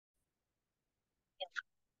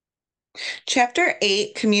Chapter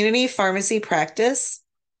 8, Community Pharmacy Practice.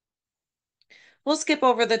 We'll skip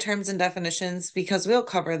over the terms and definitions because we'll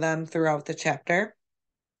cover them throughout the chapter.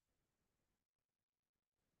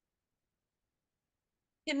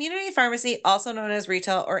 Community pharmacy, also known as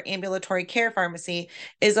retail or ambulatory care pharmacy,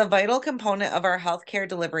 is a vital component of our healthcare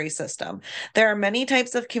delivery system. There are many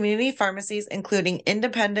types of community pharmacies, including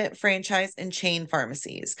independent, franchise, and chain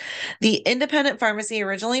pharmacies. The independent pharmacy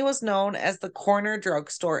originally was known as the corner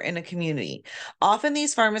drugstore in a community. Often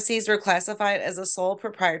these pharmacies were classified as a sole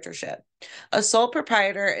proprietorship. A sole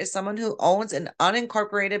proprietor is someone who owns an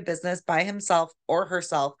unincorporated business by himself or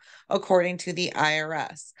herself, according to the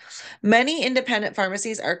IRS. Many independent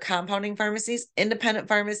pharmacies are compounding pharmacies. Independent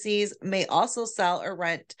pharmacies may also sell or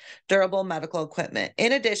rent durable medical equipment.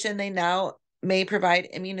 In addition, they now may provide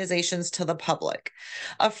immunizations to the public.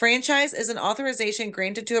 A franchise is an authorization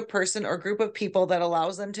granted to a person or group of people that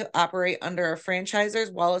allows them to operate under a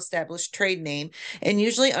franchisor's well-established trade name and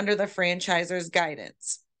usually under the franchisor's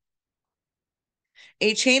guidance.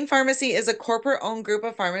 A chain pharmacy is a corporate-owned group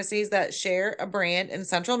of pharmacies that share a brand and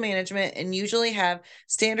central management and usually have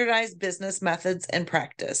standardized business methods and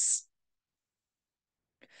practice.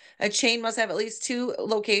 A chain must have at least 2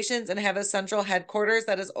 locations and have a central headquarters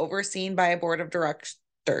that is overseen by a board of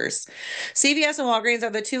directors. CVS and Walgreens are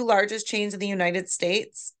the 2 largest chains in the United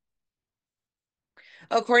States.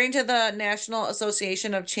 According to the National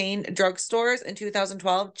Association of Chain Drugstores in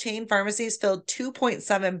 2012, chain pharmacies filled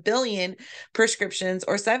 2.7 billion prescriptions,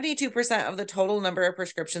 or 72% of the total number of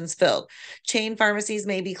prescriptions filled. Chain pharmacies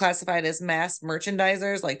may be classified as mass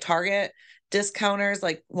merchandisers like Target, discounters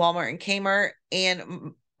like Walmart and Kmart,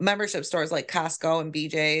 and membership stores like Costco and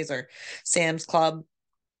BJ's or Sam's Club.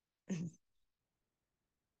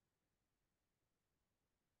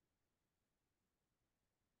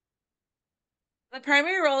 The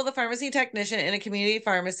primary role of the pharmacy technician in a community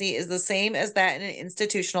pharmacy is the same as that in an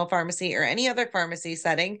institutional pharmacy or any other pharmacy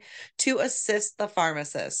setting, to assist the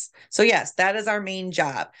pharmacist. So, yes, that is our main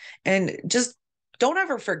job. And just don't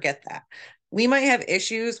ever forget that. We might have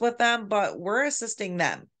issues with them, but we're assisting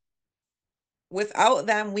them. Without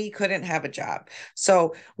them, we couldn't have a job.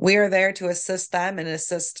 So, we are there to assist them and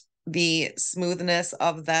assist the smoothness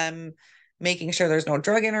of them, making sure there's no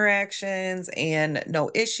drug interactions and no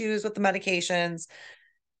issues with the medications.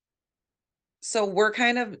 So we're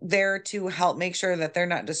kind of there to help make sure that they're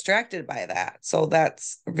not distracted by that. So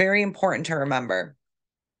that's very important to remember.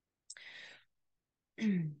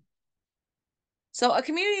 So a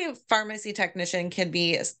community pharmacy technician can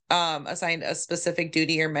be assigned a specific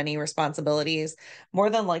duty or many responsibilities. More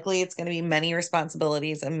than likely, it's going to be many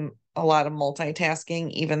responsibilities and a lot of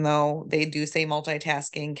multitasking, even though they do say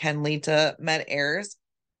multitasking can lead to med errors.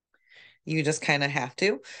 You just kind of have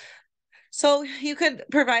to. So you could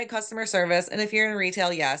provide customer service. And if you're in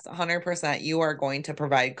retail, yes, 100%, you are going to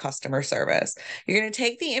provide customer service. You're going to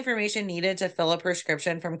take the information needed to fill a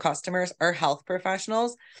prescription from customers or health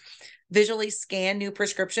professionals, visually scan new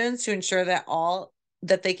prescriptions to ensure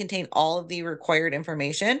that they contain all of the required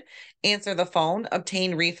information, answer the phone,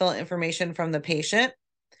 obtain refill information from the patient,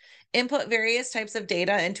 input various types of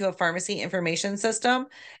data into a pharmacy information system,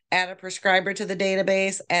 add a prescriber to the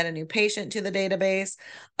database, add a new patient to the database,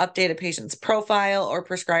 update a patient's profile or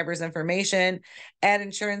prescriber's information, add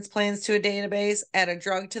insurance plans to a database, add a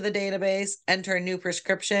drug to the database, enter a new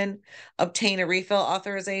prescription, obtain a refill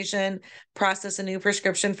authorization, process a new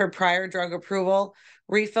prescription for prior drug approval,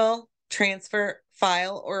 refill, transfer,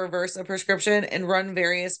 file, or reverse a prescription, and run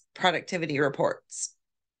various productivity reports.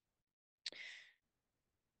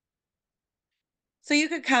 So you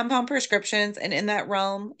could compound prescriptions, and in that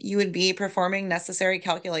realm, you would be performing necessary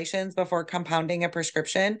calculations before compounding a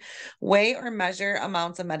prescription, weigh or measure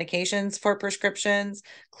amounts of medications for prescriptions,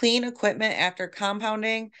 clean equipment after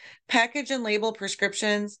compounding, package and label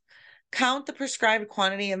prescriptions, count the prescribed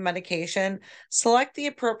quantity of medication, select the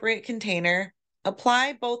appropriate container,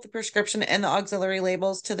 apply both the prescription and the auxiliary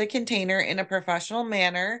labels to the container in a professional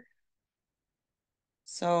manner.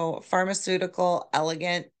 So pharmaceutical,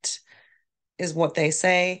 elegant is what they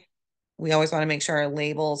say. We always want to make sure our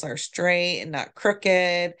labels are straight and not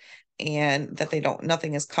crooked, and that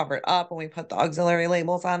nothing is covered up when we put the auxiliary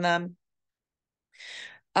labels on them.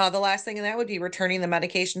 The last thing in that would be returning the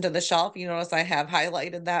medication to the shelf. You notice I have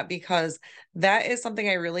highlighted that because that is something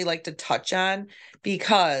I really like to touch on,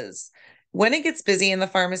 because when it gets busy in the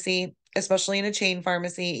pharmacy, especially in a chain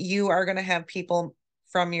pharmacy, you are going to have people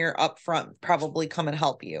from your upfront probably come and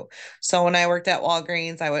help you. So when I worked at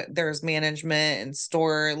Walgreens, there's management and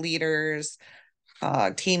store leaders,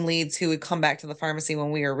 team leads who would come back to the pharmacy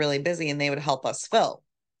when we were really busy, and they would help us fill.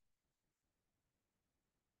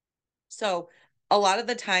 So a lot of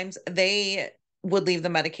the times they would leave the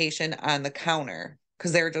medication on the counter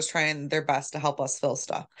because they're just trying their best to help us fill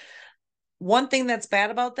stuff. One thing that's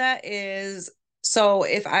bad about that is, so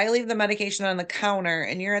if I leave the medication on the counter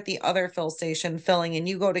and you're at the other fill station filling and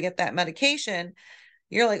you go to get that medication,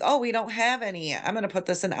 you're like, oh, we don't have any. I'm going to put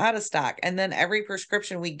this in out of stock. And then every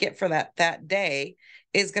prescription we get for that day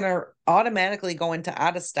is going to automatically go into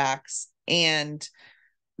out of stocks. And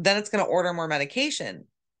then it's going to order more medication.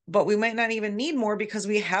 But we might not even need more because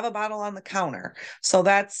we have a bottle on the counter. So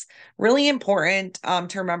that's really important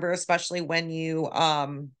to remember, especially when you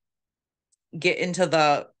get into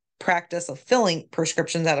the practice of filling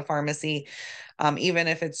prescriptions at a pharmacy. Even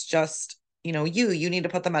if it's just, you need to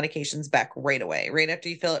put the medications back right away, right after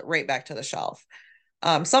you fill it, right back to the shelf.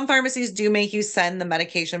 Some pharmacies do make you send the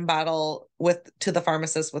medication bottle to the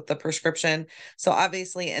pharmacist with the prescription. So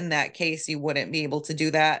obviously in that case, you wouldn't be able to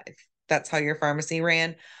do that if that's how your pharmacy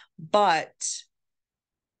ran. But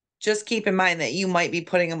just keep in mind that you might be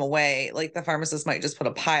putting them away. Like the pharmacist might just put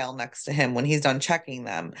a pile next to him when he's done checking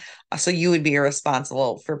them. So you would be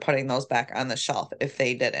responsible for putting those back on the shelf if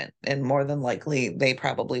they didn't. And more than likely, they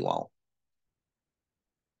probably won't.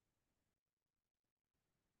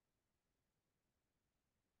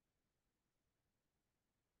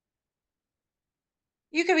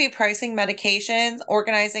 You could be pricing medications,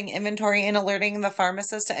 organizing inventory, and alerting the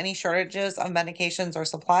pharmacist to any shortages of medications or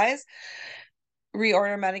supplies.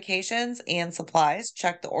 Reorder medications and supplies.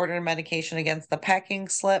 Check the ordered medication against the packing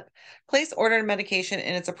slip. Place ordered medication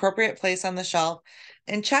in its appropriate place on the shelf.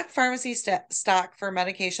 And check pharmacy stock for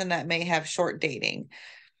medication that may have short dating.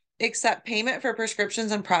 Accept payment for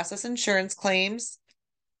prescriptions and process insurance claims.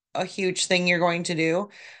 A huge thing you're going to do.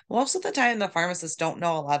 Most of the time, the pharmacists don't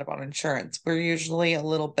know a lot about insurance. We're usually a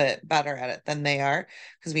little bit better at it than they are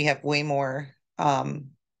because we have way more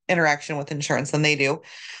interaction with insurance than they do.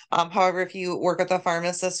 However, if you work with a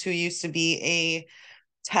pharmacist who used to be a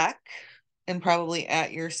tech and probably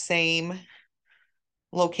at your same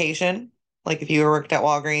location, like if you worked at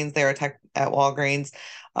Walgreens, they're a tech at Walgreens,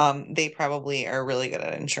 they probably are really good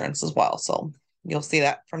at insurance as well. So you'll see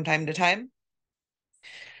that from time to time.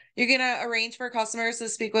 You're going to arrange for customers to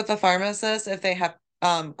speak with the pharmacist if they have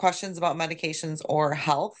questions about medications or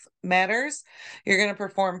health matters. You're going to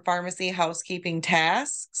perform pharmacy housekeeping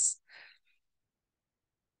tasks.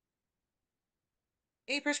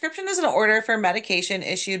 A prescription is an order for medication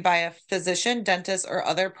issued by a physician, dentist, or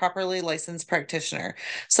other properly licensed practitioner,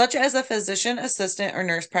 such as a physician assistant or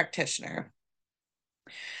nurse practitioner.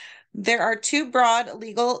 There are two broad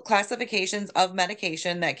legal classifications of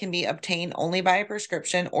medication that can be obtained only by a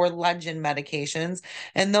prescription or legend medications,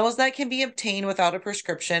 and those that can be obtained without a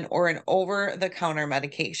prescription or an over-the-counter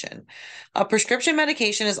medication. A prescription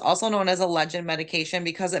medication is also known as a legend medication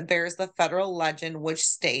because it bears the federal legend, which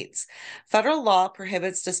states, federal law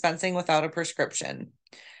prohibits dispensing without a prescription.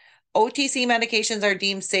 OTC medications are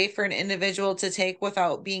deemed safe for an individual to take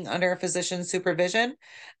without being under a physician's supervision.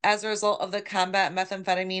 As a result of the Combat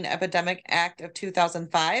Methamphetamine Epidemic Act of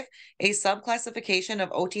 2005, a subclassification of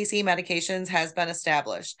OTC medications has been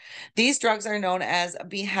established. These drugs are known as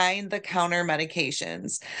behind-the-counter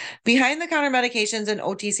medications. Behind-the-counter medications and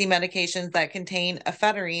OTC medications that contain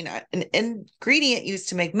ephedrine, an ingredient used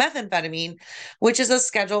to make methamphetamine, which is a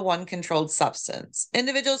Schedule I controlled substance.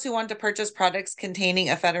 Individuals who want to purchase products containing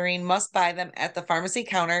ephedrine must buy them at the pharmacy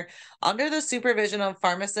counter under the supervision of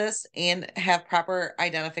pharmacists and have proper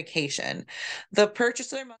identification. The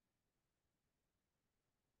purchaser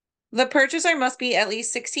must be at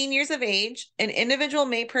least 16 years of age. An individual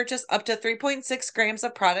may purchase up to 3.6 grams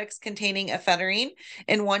of products containing ephedrine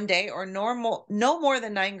in one day or no more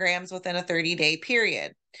than 9 grams within a 30-day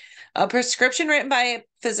period. A prescription written by a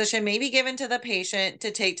physician may be given to the patient to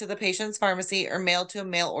take to the patient's pharmacy or mailed to a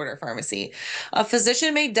mail order pharmacy. A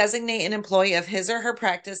physician may designate an employee of his or her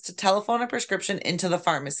practice to telephone a prescription into the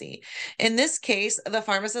pharmacy. In this case, the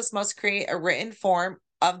pharmacist must create a written form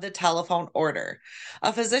of the telephone order.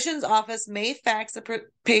 A physician's office may fax a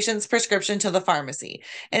patient's prescription to the pharmacy.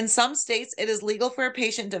 In some states, it is legal for a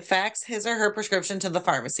patient to fax his or her prescription to the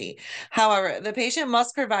pharmacy. However, the patient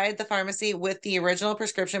must provide the pharmacy with the original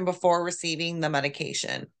prescription before receiving the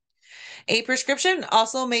medication. A prescription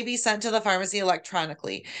also may be sent to the pharmacy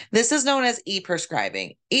electronically. This is known as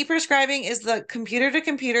e-prescribing. E-prescribing is the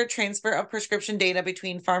computer-to-computer transfer of prescription data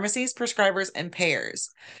between pharmacies, prescribers, and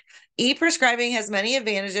payers. E-prescribing has many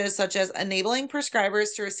advantages, such as enabling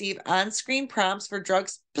prescribers to receive on-screen prompts for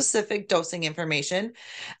drug-specific dosing information,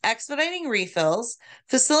 expediting refills,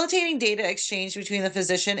 facilitating data exchange between the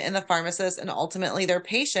physician and the pharmacist and ultimately their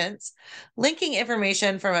patients, linking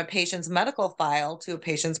information from a patient's medical file to a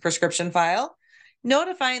patient's prescription file,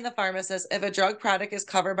 Notifying the pharmacist if a drug product is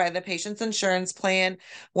covered by the patient's insurance plan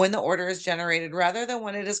when the order is generated rather than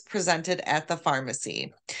when it is presented at the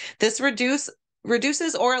pharmacy. This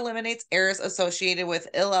reduces or eliminates errors associated with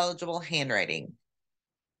illegible handwriting.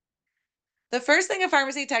 The first thing a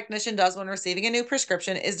pharmacy technician does when receiving a new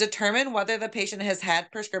prescription is determine whether the patient has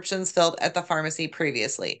had prescriptions filled at the pharmacy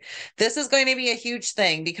previously. This is going to be a huge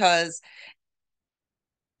thing because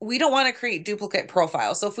we don't want to create duplicate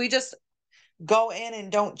profiles. So if we just go in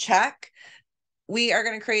and don't check, we are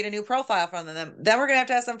going to create a new profile from them. Then we're going to have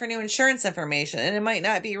to ask them for new insurance information, and it might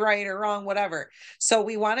not be right or wrong, whatever. So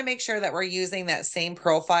we want to make sure that we're using that same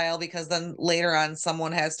profile, because then later on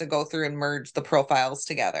someone has to go through and merge the profiles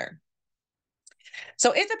together.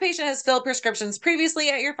 So if the patient has filled prescriptions previously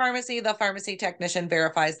at your pharmacy, the pharmacy technician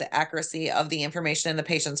verifies the accuracy of the information in the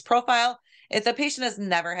patient's profile. If the patient has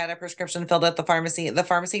never had a prescription filled at the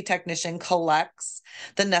pharmacy technician collects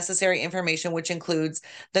the necessary information, which includes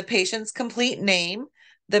the patient's complete name,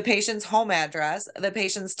 the patient's home address, the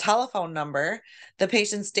patient's telephone number, the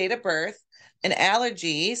patient's date of birth, and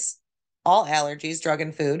allergies, all allergies, drug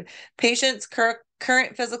and food, patient's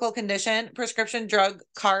current physical condition, prescription drug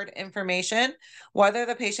card information, whether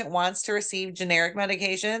the patient wants to receive generic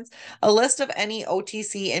medications, a list of any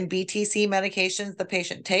OTC and BTC medications the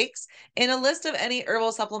patient takes, and a list of any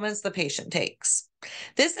herbal supplements the patient takes.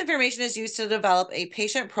 This information is used to develop a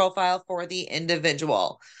patient profile for the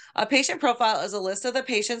individual. A patient profile is a list of the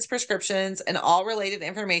patient's prescriptions and all related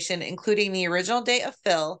information, including the original date of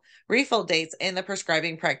fill, refill dates, and the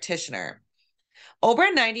prescribing practitioner.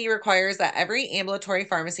 OBRA 90 requires that every ambulatory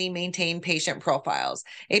pharmacy maintain patient profiles.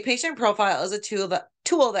 A patient profile is a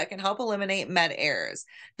tool that can help eliminate med errors.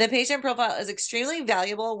 The patient profile is extremely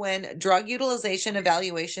valuable when drug utilization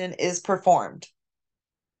evaluation is performed.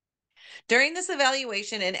 During this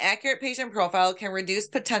evaluation, an accurate patient profile can reduce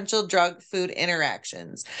potential drug-food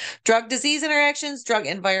interactions, drug-disease interactions,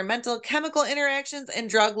 drug-environmental chemical interactions, and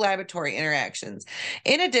drug-laboratory interactions.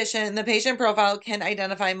 In addition, the patient profile can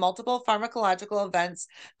identify multiple pharmacological events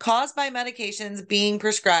caused by medications being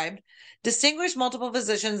prescribed, distinguish multiple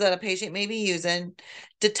physicians that a patient may be using,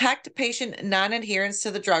 detect patient non-adherence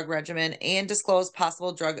to the drug regimen, and disclose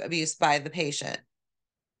possible drug abuse by the patient.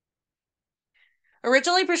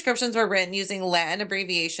 Originally, prescriptions were written using Latin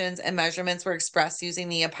abbreviations, and measurements were expressed using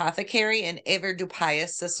the apothecary and avidupias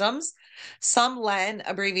systems. Some Latin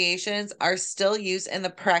abbreviations are still used in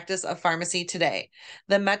the practice of pharmacy today.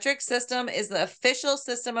 The metric system is the official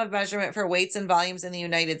system of measurement for weights and volumes in the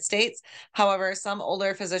United States. However, some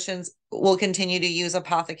older physicians will continue to use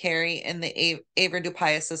apothecary and the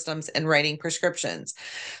avidupias systems in writing prescriptions.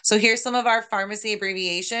 So here's some of our pharmacy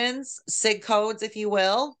abbreviations, SIG codes, if you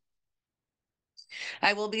will.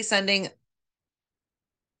 I will be sending.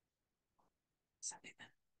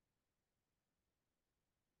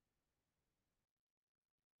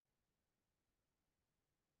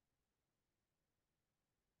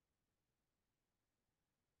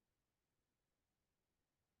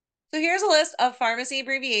 So here's a list of pharmacy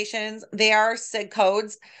abbreviations. They are SIG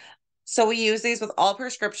codes. So we use these with all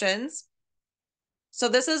prescriptions. So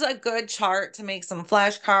this is a good chart to make some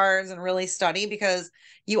flashcards and really study, because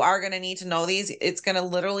you are going to need to know these. It's going to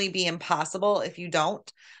literally be impossible if you don't.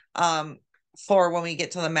 For when we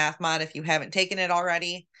get to the math mod, if you haven't taken it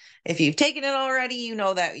already. If you've taken it already, you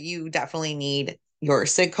know that you definitely need your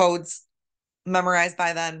SIG codes memorized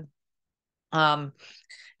by then.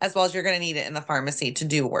 As well as you're going to need it in the pharmacy to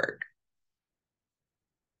do work.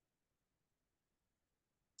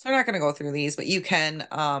 So I'm not going to go through these, but you can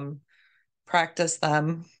practice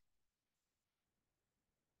them.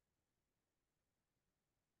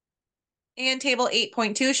 And table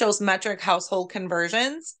 8.2 shows metric household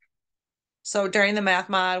conversions. So during the math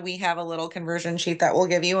mod, we have a little conversion sheet that we'll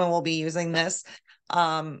give you, and we'll be using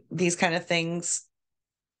these kind of things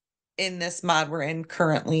in this mod we're in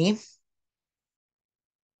currently.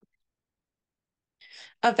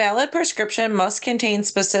 A valid prescription must contain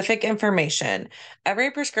specific information.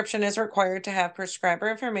 Every prescription is required to have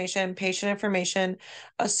prescriber information, patient information,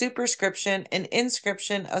 a superscription, an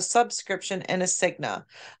inscription, a subscription, and a signa.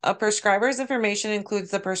 A prescriber's information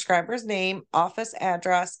includes the prescriber's name, office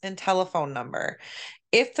address, and telephone number.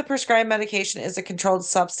 If the prescribed medication is a controlled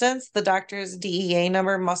substance, the doctor's DEA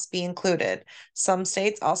number must be included. Some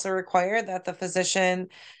states also require that the physician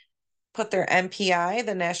put their NPI,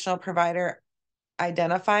 the National Provider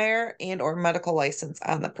Identifier, and or medical license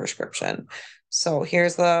on the prescription. So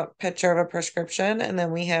here's the picture of a prescription, and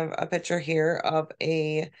then we have a picture here of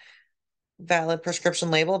a valid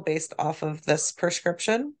prescription label based off of this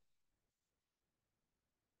prescription.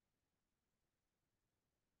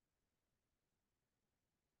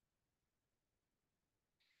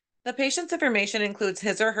 The patient's information includes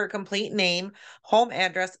his or her complete name, home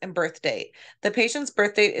address, and birth date. The patient's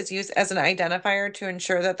birth date is used as an identifier to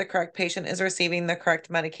ensure that the correct patient is receiving the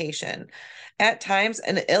correct medication. At times,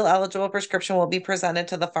 an ineligible prescription will be presented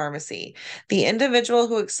to the pharmacy. The individual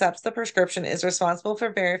who accepts the prescription is responsible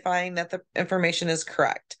for verifying that the information is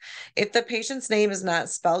correct. If the patient's name is not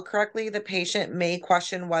spelled correctly, the patient may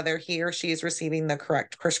question whether he or she is receiving the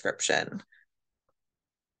correct prescription.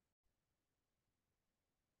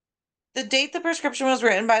 The date the prescription was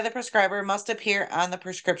written by the prescriber must appear on the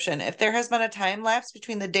prescription. If there has been a time lapse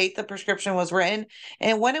between the date the prescription was written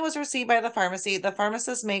and when it was received by the pharmacy, the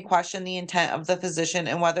pharmacist may question the intent of the physician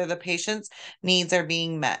and whether the patient's needs are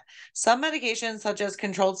being met. Some medications, such as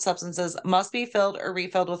controlled substances, must be filled or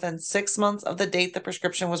refilled within 6 months of the date the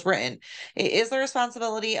prescription was written. It is the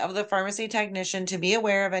responsibility of the pharmacy technician to be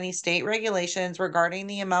aware of any state regulations regarding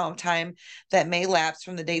the amount of time that may lapse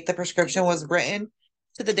from the date the prescription was written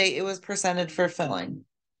to the date it was presented for filling.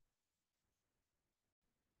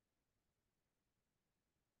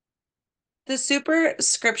 The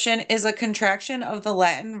superscription is a contraction of the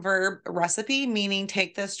Latin verb recipe, meaning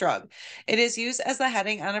take this drug. It is used as the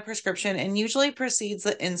heading on a prescription and usually precedes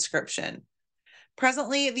the inscription.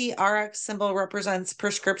 Presently, the RX symbol represents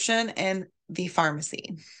prescription and the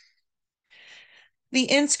pharmacy.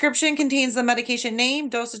 The inscription contains the medication name,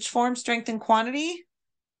 dosage form, strength, and quantity.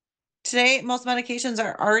 Today, most medications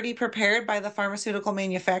are already prepared by the pharmaceutical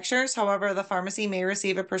manufacturers. However, the pharmacy may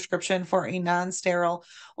receive a prescription for a non-sterile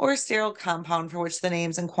or sterile compound for which the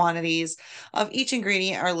names and quantities of each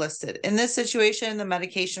ingredient are listed. In this situation, the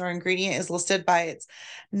medication or ingredient is listed by its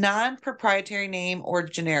non-proprietary name or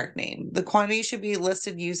generic name. The quantity should be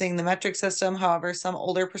listed using the metric system. However, some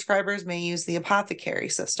older prescribers may use the apothecary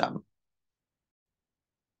system.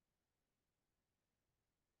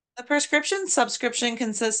 The prescription subscription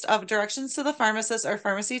consists of directions to the pharmacist or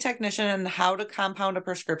pharmacy technician on how to compound a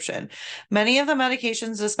prescription. Many of the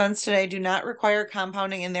medications dispensed today do not require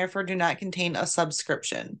compounding and therefore do not contain a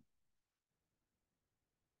subscription.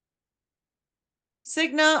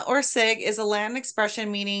 Signa or sig is a Latin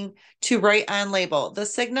expression meaning to write on label. The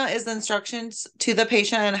signa is instructions to the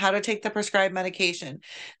patient on how to take the prescribed medication.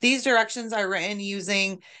 These directions are written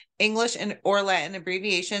using English and or Latin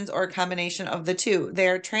abbreviations or a combination of the two. They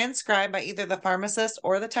are transcribed by either the pharmacist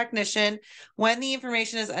or the technician when the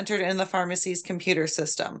information is entered in the pharmacy's computer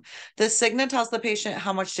system. The signa tells the patient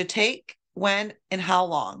how much to take, when, and how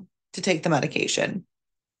long to take the medication.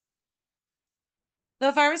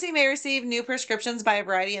 The pharmacy may receive new prescriptions by a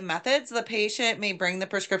variety of methods. The patient may bring the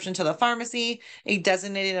prescription to the pharmacy. A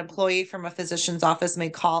designated employee from a physician's office may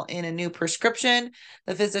call in a new prescription.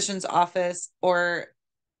 The physician's office or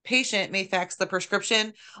patient may fax the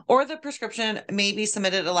prescription, or the prescription may be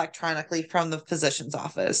submitted electronically from the physician's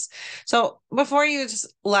office. So before you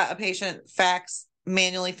just let a patient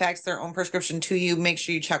manually fax their own prescription to you, make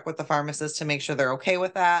sure you check with the pharmacist to make sure they're okay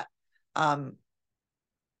with that.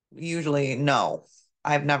 Usually, no.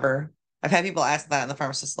 I've had people ask that and the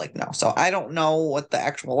pharmacist like, no. So I don't know what the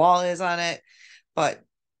actual law is on it, but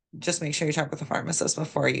just make sure you talk with the pharmacist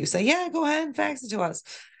before you say, yeah, go ahead and fax it to us.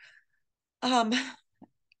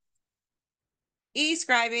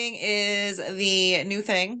 E-scribing is the new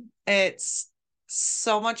thing. It's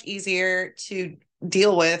so much easier to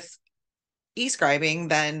deal with e-scribing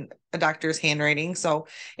than a doctor's handwriting. So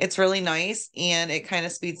it's really nice and it kind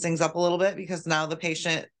of speeds things up a little bit because now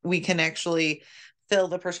we can actually fill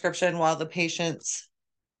the prescription while the patient's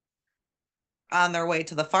on their way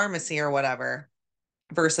to the pharmacy or whatever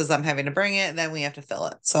versus them having to bring it, then we have to fill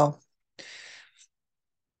it. So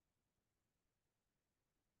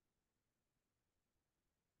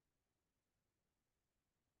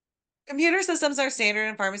computer systems are standard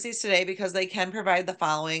in pharmacies today because they can provide the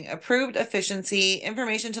following: approved efficiency,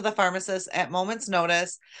 information to the pharmacist at moment's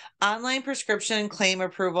notice, online prescription claim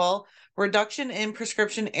approval, reduction in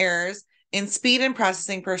prescription errors, and speed in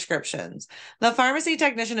processing prescriptions. The pharmacy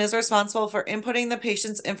technician is responsible for inputting the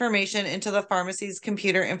patient's information into the pharmacy's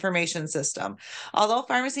computer information system. Although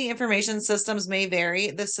pharmacy information systems may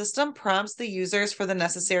vary, the system prompts the users for the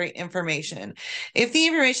necessary information. If the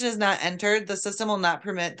information is not entered, the system will not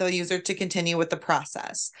permit the user to continue with the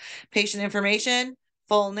process. Patient information,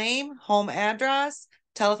 full name, home address,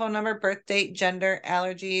 telephone number, birth date, gender,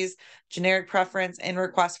 allergies, generic preference, and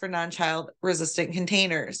request for non-child resistant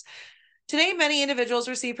containers. Today, many individuals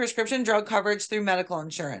receive prescription drug coverage through medical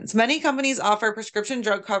insurance. Many companies offer prescription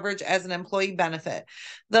drug coverage as an employee benefit.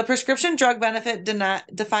 The prescription drug benefit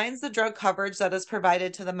defines the drug coverage that is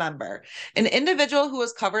provided to the member. An individual who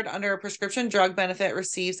is covered under a prescription drug benefit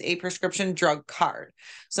receives a prescription drug card.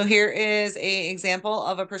 So here is an example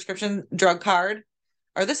of a prescription drug card.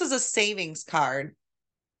 or this is a savings card,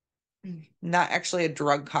 not actually a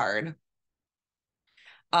drug card.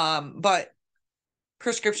 But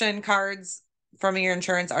prescription cards from your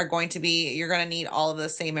insurance are going to be, you're going to need all of the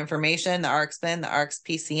same information, the RX PIN, the RX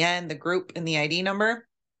PCN, the group, and the ID number.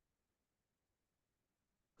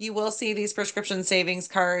 You will see these prescription savings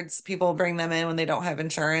cards. People bring them in when they don't have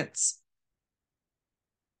insurance.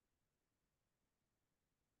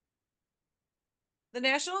 The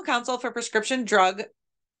National Council for Prescription Drug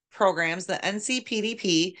Programs, the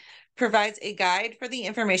NCPDP, provides a guide for the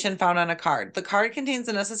information found on a card. The card contains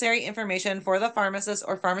the necessary information for the pharmacist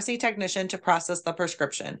or pharmacy technician to process the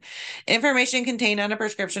prescription. Information contained on a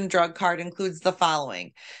prescription drug card includes the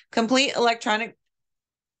following: complete electronic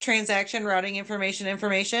transaction routing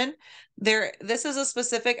information. This is a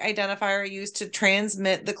specific identifier used to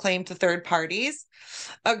transmit the claim to third parties.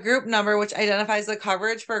 A group number, which identifies the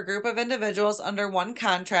coverage for a group of individuals under one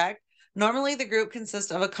contract. Normally, the group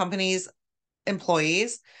consists of a company's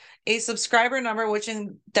employees. A subscriber number, which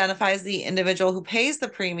identifies the individual who pays the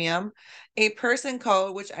premium. A person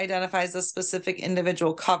code, which identifies the specific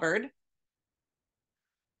individual covered.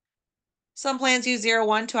 Some plans use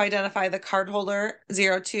 01 to identify the cardholder,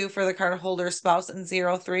 02 for the cardholder spouse, and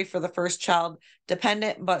 03 for the first child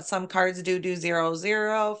dependent, but some cards do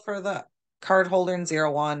 00 for the cardholder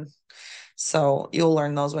and 01. So you'll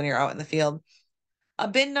learn those when you're out in the field. A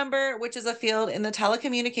BIN number, which is a field in the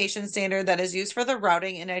telecommunication standard that is used for the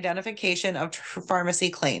routing and identification of pharmacy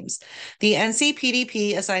claims. The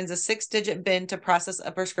NCPDP assigns a 6-digit BIN to process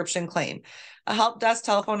a prescription claim. A help desk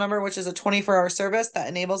telephone number, which is a 24-hour service that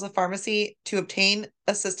enables a pharmacy to obtain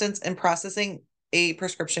assistance in processing a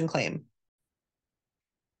prescription claim.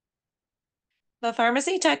 The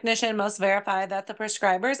pharmacy technician must verify that the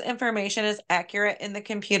prescriber's information is accurate in the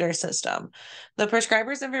computer system. The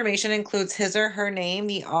prescriber's information includes his or her name,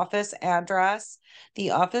 the office address, the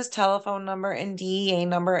office telephone number, and DEA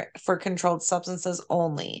number for controlled substances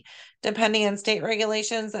only. Depending on state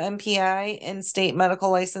regulations, the MPI and state medical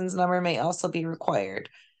license number may also be required.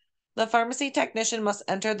 The pharmacy technician must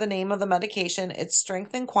enter the name of the medication, its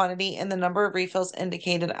strength and quantity, and the number of refills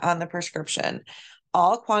indicated on the prescription.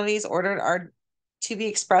 All quantities ordered are to be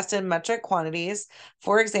expressed in metric quantities.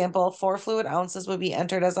 For example, 4 fluid ounces would be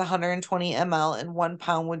entered as 120 ml and 1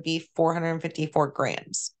 pound would be 454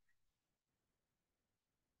 grams.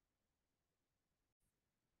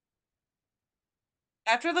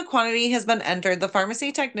 After the quantity has been entered, the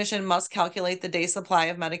pharmacy technician must calculate the day supply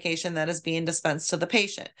of medication that is being dispensed to the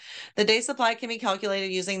patient. The day supply can be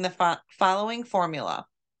calculated using the following formula.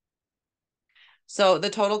 So the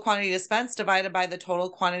total quantity dispensed divided by the total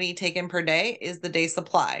quantity taken per day is the day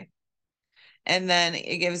supply. And then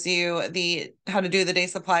it gives you how to do the day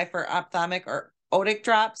supply for ophthalmic or otic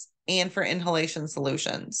drops and for inhalation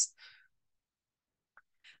solutions.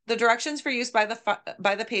 The directions for use by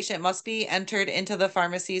the patient must be entered into the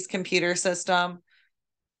pharmacy's computer system.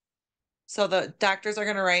 So the doctors are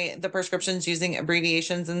going to write the prescriptions using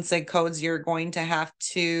abbreviations and SIG codes. You're going to have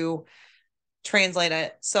to translate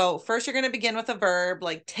it. So first you're going to begin with a verb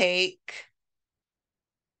like take.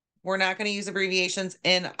 We're not going to use abbreviations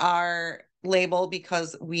in our label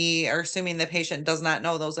because we are assuming the patient does not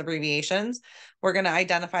know those abbreviations. We're going to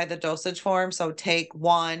identify the dosage form. So take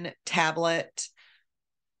 1 tablet,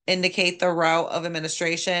 indicate the route of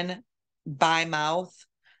administration by mouth,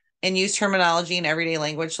 and use terminology in everyday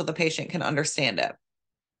language so the patient can understand it.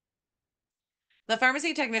 The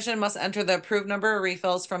pharmacy technician must enter the approved number of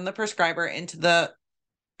refills from the prescriber into the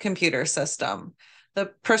computer system. The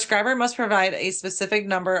prescriber must provide a specific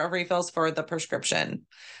number of refills for the prescription.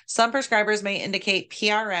 Some prescribers may indicate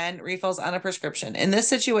PRN refills on a prescription. In this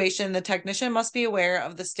situation, the technician must be aware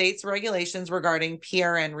of the state's regulations regarding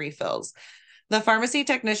PRN refills. The pharmacy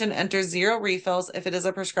technician enters 0 refills if it is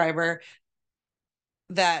a prescriber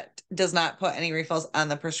that does not put any refills on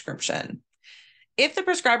the prescription. If the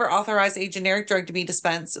prescriber authorized a generic drug to be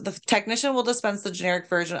dispensed, the technician will dispense the generic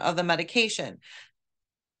version of the medication.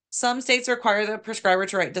 Some states require the prescriber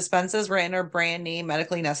to write dispenses written or brand name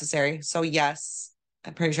medically necessary. So yes,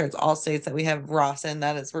 I'm pretty sure it's all states that we have Ross in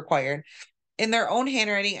that is required in their own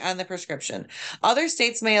handwriting on the prescription. Other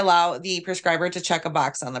states may allow the prescriber to check a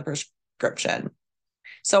box on the prescription.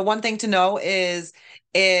 So one thing to know is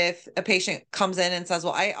if a patient comes in and says,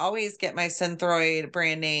 well, I always get my Synthroid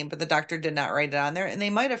brand name, but the doctor did not write it on there, and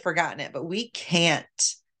they might have forgotten it, but we can't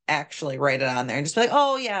actually write it on there and just be like,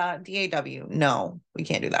 oh yeah, DAW. No, we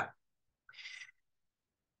can't do that.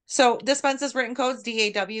 So dispenses written codes,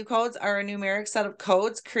 DAW codes, are a numeric set of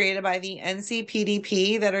codes created by the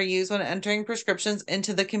NCPDP that are used when entering prescriptions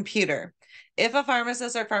into the computer. If a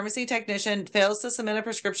pharmacist or pharmacy technician fails to submit a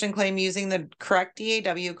prescription claim using the correct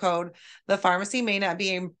DAW code, the pharmacy may not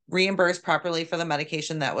be reimbursed properly for the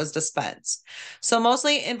medication that was dispensed. So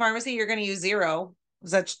mostly in pharmacy, you're going to use 0.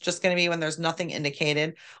 That's just going to be when there's nothing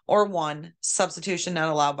indicated, or 1, substitution not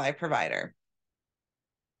allowed by provider.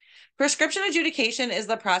 Prescription adjudication is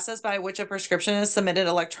the process by which a prescription is submitted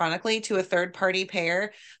electronically to a third-party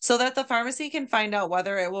payer so that the pharmacy can find out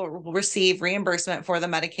whether it will receive reimbursement for the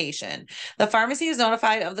medication. The pharmacy is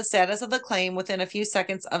notified of the status of the claim within a few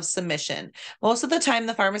seconds of submission. Most of the time,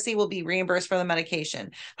 the pharmacy will be reimbursed for the medication.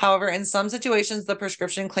 However, in some situations, the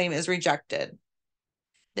prescription claim is rejected.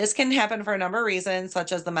 This can happen for a number of reasons,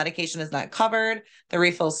 such as the medication is not covered, the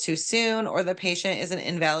refill is too soon, or the patient is an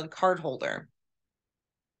invalid cardholder.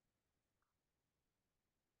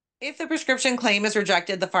 If the prescription claim is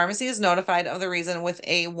rejected, the pharmacy is notified of the reason with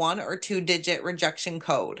a 1 or 2-digit rejection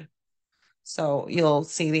code. So you'll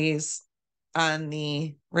see these on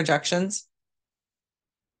the rejections.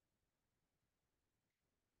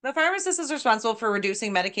 The pharmacist is responsible for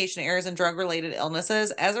reducing medication errors and drug-related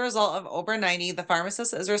illnesses. As a result of over 90, the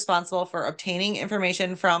pharmacist is responsible for obtaining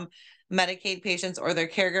information from Medicaid patients or their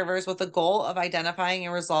caregivers with the goal of identifying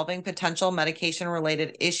and resolving potential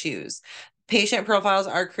medication-related issues. Patient profiles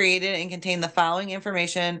are created and contain the following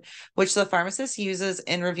information, which the pharmacist uses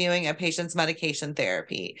in reviewing a patient's medication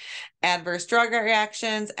therapy: adverse drug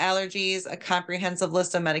reactions, allergies, a comprehensive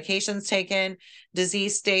list of medications taken,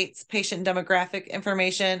 disease states, patient demographic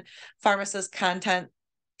information, pharmacist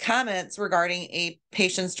comments regarding a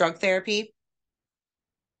patient's drug therapy.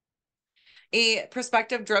 A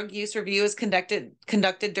prospective drug use review is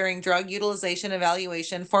conducted during drug utilization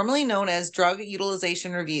evaluation, formerly known as drug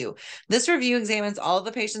utilization review. This review examines all of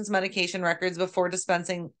the patient's medication records before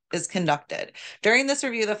dispensing is conducted. During this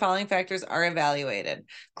review, the following factors are evaluated: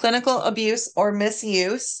 clinical abuse or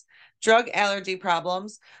misuse, drug allergy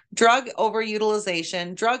problems, drug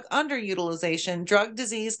overutilization, drug underutilization, drug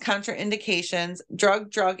disease contraindications,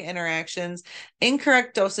 drug-drug interactions,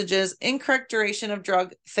 incorrect dosages, incorrect duration of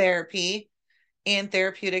drug therapy, and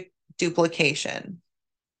therapeutic duplication.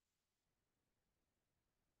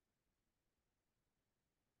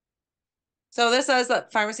 So this says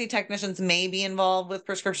that pharmacy technicians may be involved with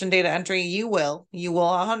prescription data entry. You will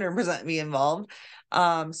 100% be involved.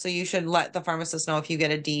 So you should let the pharmacist know if you get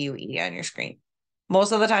a DUE on your screen.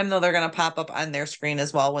 Most of the time, though, they're going to pop up on their screen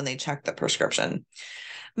as well when they check the prescription.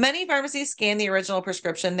 Many pharmacies scan the original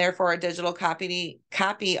prescription, therefore a digital copy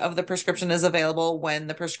of the prescription is available when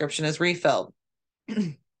the prescription is refilled.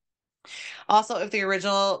 Also, if the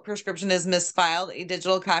original prescription is misfiled, a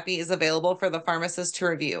digital copy is available for the pharmacist to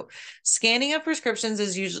review. Scanning of prescriptions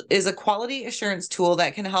is a quality assurance tool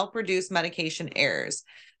that can help reduce medication errors.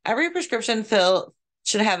 Every prescription fill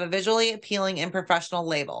should have a visually appealing and professional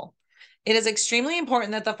label. It is extremely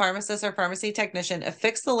important that the pharmacist or pharmacy technician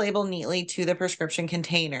affix the label neatly to the prescription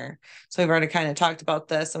container. So we've already kind of talked about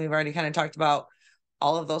this, and we've already kind of talked about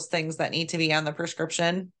all of those things that need to be on the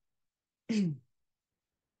prescription.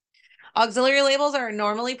 Auxiliary labels are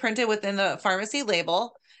normally printed within the pharmacy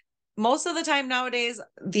label. Most of the time nowadays,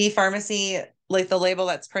 the pharmacy, like the label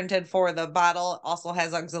that's printed for the bottle, also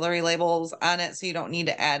has auxiliary labels on it, so you don't need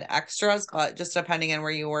to add extras, but just depending on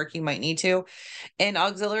where you work, you might need to. An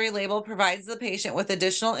auxiliary label provides the patient with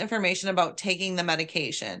additional information about taking the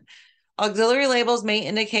medication. Auxiliary labels may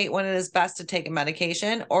indicate when it is best to take a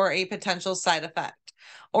medication or a potential side effect,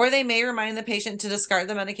 or they may remind the patient to discard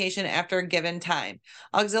the medication after a given time.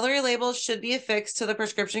 Auxiliary labels should be affixed to the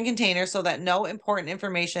prescription container so that no important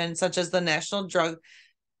information, such as the national drug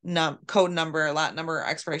code number, lot number, or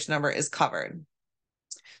expiration number, is covered.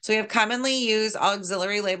 So we have commonly used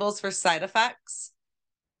auxiliary labels for side effects.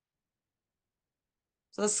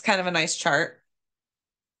 So this is kind of a nice chart.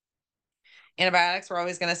 Antibiotics, we're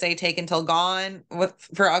always going to say take until gone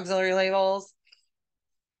for auxiliary labels.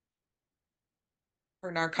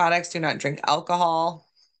 For narcotics, do not drink alcohol.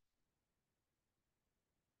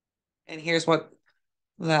 And here's what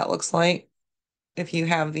that looks like. If you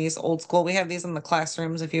have these old school, we have these in the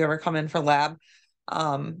classrooms if you ever come in for lab.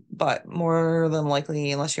 But more than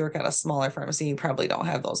likely, unless you work at a smaller pharmacy, you probably don't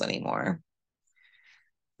have those anymore.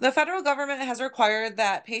 The federal government has required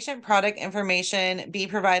that patient product information be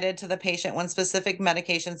provided to the patient when specific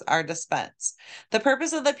medications are dispensed. The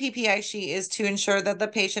purpose of the PPI sheet is to ensure that the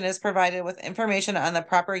patient is provided with information on the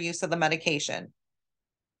proper use of the medication.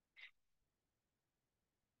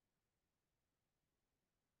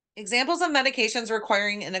 Examples of medications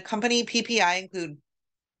requiring an accompanying PPI include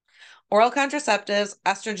oral contraceptives,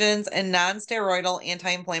 estrogens, and non-steroidal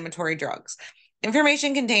anti-inflammatory drugs.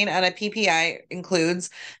 Information contained on a PPI includes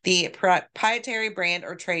the proprietary brand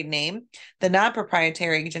or trade name, the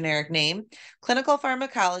non-proprietary generic name, clinical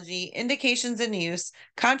pharmacology, indications in use,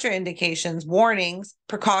 contraindications, warnings,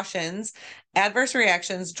 precautions, adverse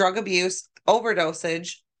reactions, drug abuse,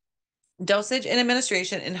 overdosage, dosage and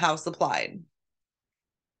administration, and how supplied.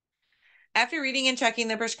 After reading and checking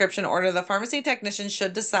the prescription order, the pharmacy technician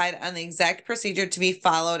should decide on the exact procedure to be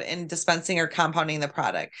followed in dispensing or compounding the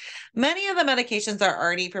product. Many of the medications are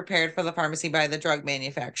already prepared for the pharmacy by the drug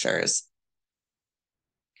manufacturers,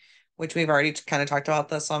 which we've already kind of talked about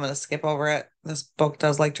this, so I'm going to skip over it. This book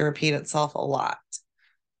does like to repeat itself a lot.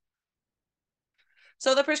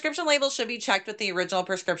 So the prescription label should be checked with the original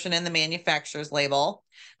prescription and the manufacturer's label.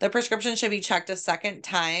 The prescription should be checked a second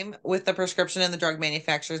time with the prescription in the drug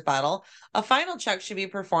manufacturer's bottle. A final check should be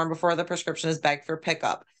performed before the prescription is bagged for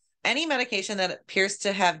pickup. Any medication that appears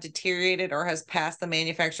to have deteriorated or has passed the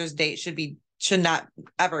manufacturer's date should not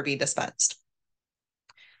ever be dispensed.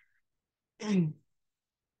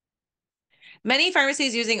 Many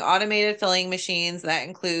pharmacies using automated filling machines that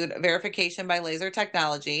include verification by laser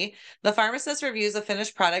technology. The pharmacist reviews a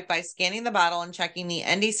finished product by scanning the bottle and checking the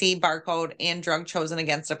NDC barcode and drug chosen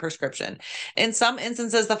against a prescription. In some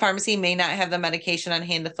instances, the pharmacy may not have the medication on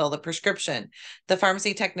hand to fill the prescription. The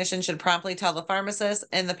pharmacy technician should promptly tell the pharmacist,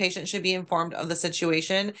 and the patient should be informed of the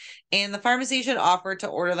situation, and the pharmacy should offer to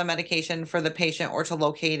order the medication for the patient or to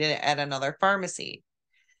locate it at another pharmacy.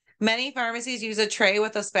 Many pharmacies use a tray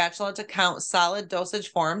with a spatula to count solid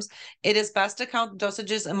dosage forms. It is best to count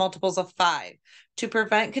dosages in multiples of 5. To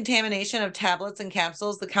prevent contamination of tablets and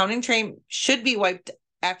capsules, the counting tray should be wiped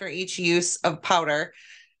after each use of powder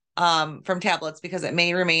from tablets because it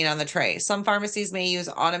may remain on the tray. Some pharmacies may use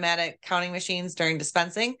automatic counting machines during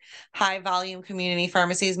dispensing. High volume community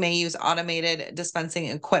pharmacies may use automated dispensing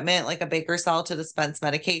equipment like a baker cell to dispense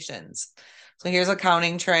medications. So here's a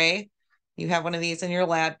counting tray. You have one of these in your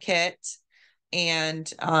lab kit.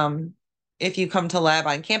 And if you come to lab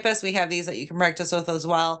on campus, we have these that you can practice with as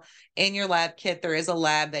well. In your lab kit, there is a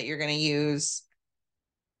lab that you're going to use,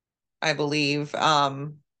 I believe,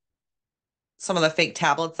 some of the fake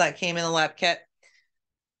tablets that came in the lab kit.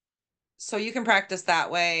 So you can practice that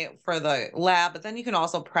way for the lab, but then you can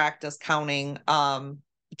also practice counting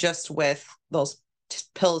just with those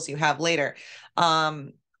pills you have later.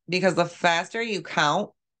 Because the faster you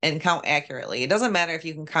count, and count accurately. It doesn't matter if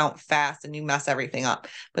you can count fast and you mess everything up,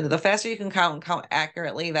 but the faster you can count and count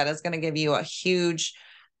accurately, that is going to give you a huge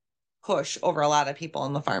push over a lot of people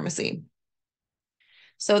in the pharmacy.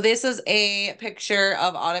 So this is a picture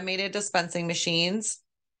of automated dispensing machines.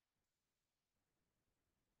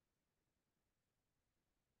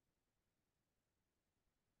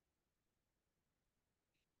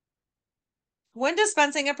 When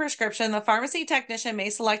dispensing a prescription, the pharmacy technician may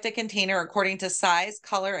select a container according to size,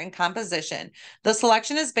 color, and composition. The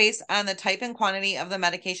selection is based on the type and quantity of the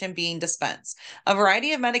medication being dispensed. A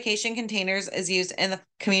variety of medication containers is used in the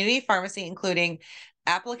community pharmacy, including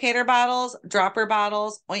applicator bottles, dropper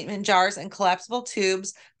bottles, ointment jars, and collapsible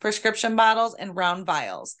tubes, prescription bottles, and round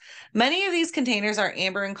vials. Many of these containers are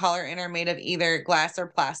amber in color and are made of either glass or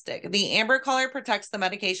plastic. The amber color protects the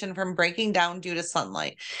medication from breaking down due to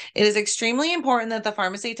sunlight. It is extremely important that the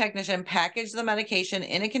pharmacy technician package the medication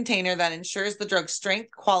in a container that ensures the drug's strength,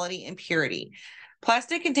 quality, and purity.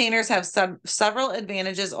 Plastic containers have several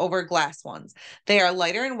advantages over glass ones. They are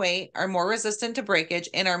lighter in weight, are more resistant to breakage,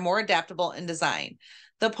 and are more adaptable in design.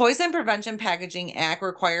 The Poison Prevention Packaging Act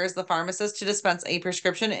requires the pharmacist to dispense a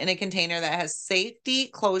prescription in a container that has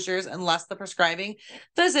safety closures unless the prescribing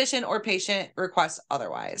physician or patient requests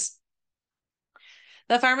otherwise.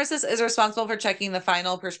 The pharmacist is responsible for checking the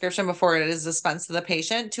final prescription before it is dispensed to the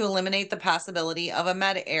patient to eliminate the possibility of a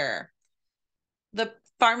med error. The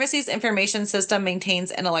pharmacy's information system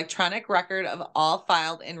maintains an electronic record of all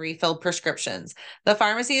filed and refilled prescriptions. The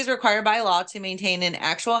pharmacy is required by law to maintain an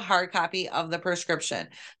actual hard copy of the prescription.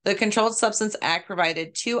 The Controlled Substance Act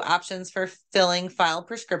provided 2 options for filling filed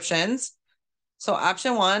prescriptions. So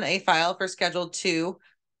option 1, a file for Schedule 2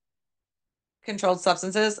 controlled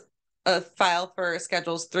substances, a file for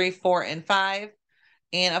Schedules 3, 4, and 5,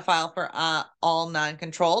 and a file for all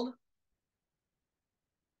non-controlled.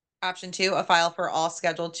 Option 2, a file for all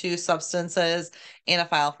Schedule 2 substances and a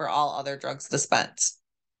file for all other drugs dispensed.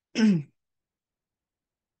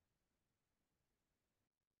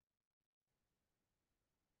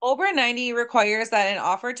 OBRA 90 requires that an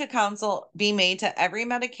offer to counsel be made to every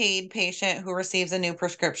Medicaid patient who receives a new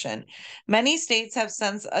prescription. Many states have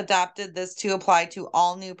since adopted this to apply to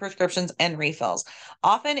all new prescriptions and refills.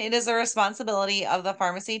 Often it is the responsibility of the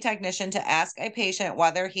pharmacy technician to ask a patient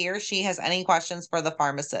whether he or she has any questions for the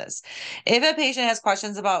pharmacist. If a patient has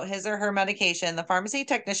questions about his or her medication, the pharmacy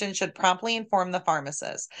technician should promptly inform the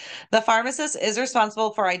pharmacist. The pharmacist is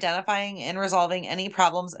responsible for identifying and resolving any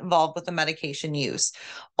problems involved with the medication use.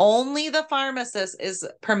 Only the pharmacist is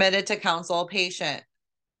permitted to counsel a patient.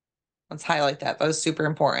 Let's highlight that. That is super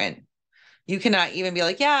important. You cannot even be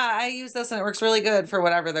like, yeah, I use this and it works really good for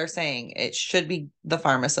whatever they're saying. It should be the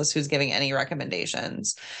pharmacist who's giving any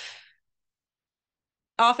recommendations.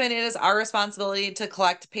 Often it is our responsibility to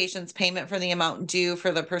collect patients' payment for the amount due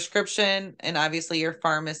for the prescription. And obviously your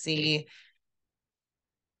pharmacy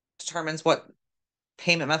determines what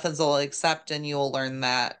payment methods they'll accept, and you will learn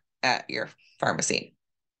that at your pharmacy.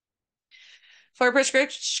 For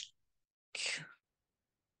prescription,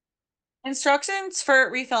 instructions for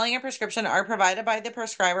refilling a prescription are provided by the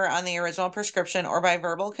prescriber on the original prescription or by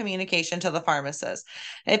verbal communication to the pharmacist.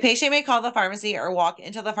 A patient may call the pharmacy or walk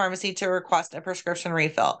into the pharmacy to request a prescription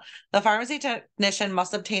refill. The pharmacy technician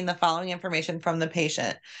must obtain the following information from the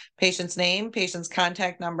patient: patient's name, patient's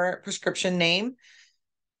contact number, prescription name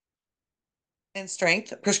and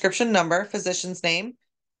strength, prescription number, physician's name,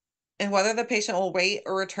 and whether the patient will wait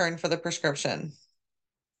or return for the prescription.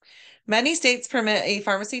 Many states permit a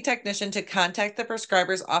pharmacy technician to contact the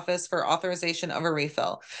prescriber's office for authorization of a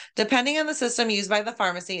refill. Depending on the system used by the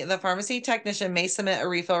pharmacy technician may submit a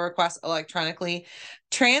refill request electronically,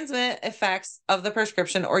 transmit a fax of the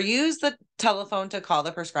prescription, or use the telephone to call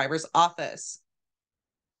the prescriber's office.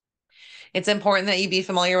 It's important that you be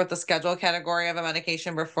familiar with the schedule category of a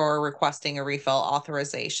medication before requesting a refill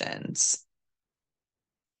authorizations.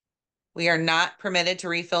 We are not permitted to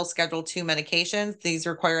refill Schedule II medications. These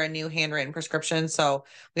require a new handwritten prescription. So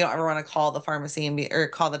we don't ever want to call the pharmacy or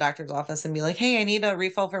call the doctor's office and be like, hey, I need a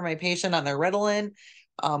refill for my patient on their Ritalin.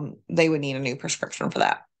 They would need a new prescription for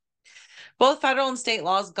that. Both federal and state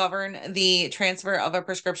laws govern the transfer of a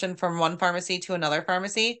prescription from one pharmacy to another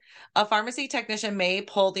pharmacy. A pharmacy technician may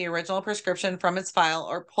pull the original prescription from its file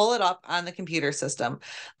or pull it up on the computer system,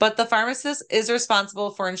 but the pharmacist is responsible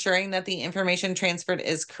for ensuring that the information transferred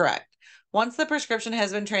is correct. Once the prescription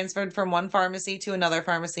has been transferred from one pharmacy to another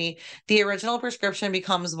pharmacy, the original prescription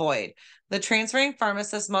becomes void. The transferring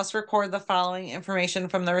pharmacist must record the following information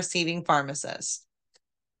from the receiving pharmacist: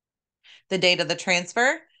 the date of the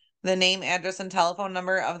transfer, the name, address, and telephone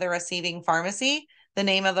number of the receiving pharmacy, the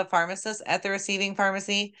name of the pharmacist at the receiving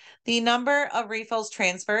pharmacy, the number of refills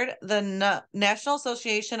transferred, the National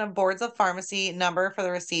Association of Boards of Pharmacy number for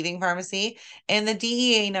the receiving pharmacy, and the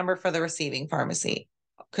DEA number for the receiving pharmacy.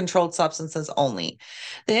 Controlled substances only.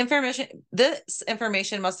 This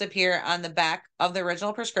information must appear on the back of the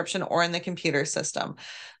original prescription or in the computer system.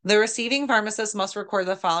 The receiving pharmacist must record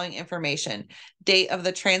the following information: date of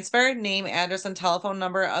the transfer, name, address, and telephone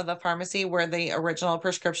number of the pharmacy where the original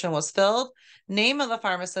prescription was filled, name of the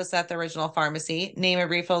pharmacist at the original pharmacy, name of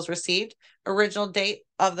refills received, original date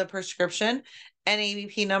of the prescription,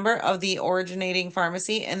 NABP number of the originating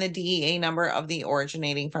pharmacy, and the DEA number of the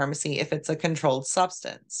originating pharmacy if it's a controlled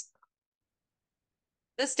substance.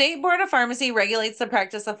 The State Board of Pharmacy regulates the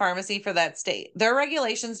practice of pharmacy for that state. Their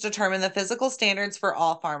regulations determine the physical standards for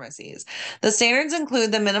all pharmacies. The standards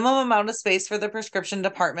include the minimum amount of space for the prescription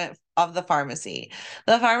department of the pharmacy.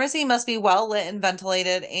 The pharmacy must be well lit and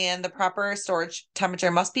ventilated, and the proper storage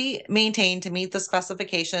temperature must be maintained to meet the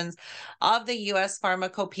specifications of the U.S.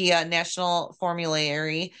 Pharmacopoeia National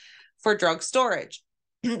Formulary for Drug Storage.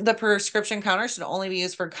 The prescription counter should only be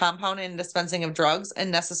used for compounding and dispensing of drugs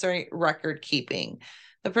and necessary record keeping.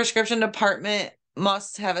 The prescription department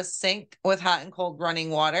must have a sink with hot and cold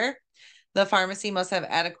running water. The pharmacy must have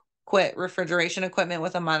adequate refrigeration equipment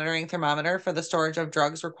with a monitoring thermometer for the storage of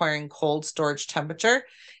drugs requiring cold storage temperature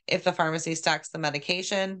if the pharmacy stocks the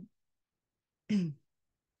medication.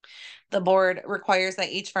 The board requires that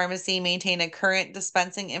each pharmacy maintain a current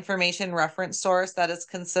dispensing information reference source that is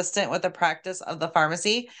consistent with the practice of the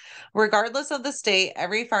pharmacy. Regardless of the state,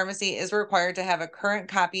 every pharmacy is required to have a current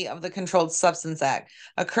copy of the Controlled Substance Act,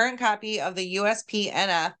 a current copy of the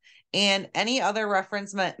USPNF, and any other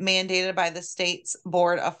reference mandated by the state's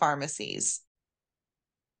Board of Pharmacies.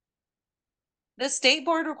 The state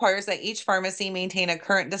board requires that each pharmacy maintain a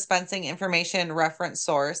current dispensing information reference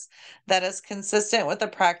source that is consistent with the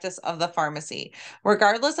practice of the pharmacy.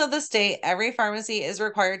 Regardless of the state, every pharmacy is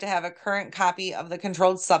required to have a current copy of the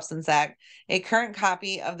Controlled Substance Act, a current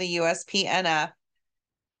copy of the USPNF,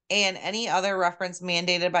 and any other reference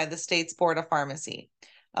mandated by the state's Board of Pharmacy.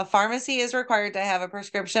 A pharmacy is required to have a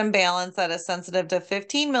prescription balance that is sensitive to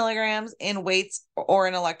 15 milligrams in weights or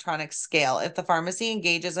an electronic scale if the pharmacy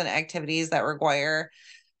engages in activities that require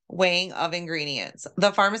weighing of ingredients.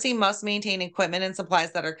 The pharmacy must maintain equipment and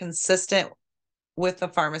supplies that are consistent with the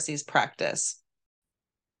pharmacy's practice.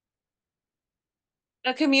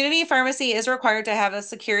 A community pharmacy is required to have a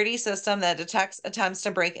security system that detects attempts to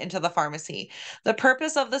break into the pharmacy. The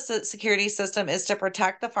purpose of the security system is to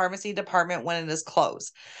protect the pharmacy department when it is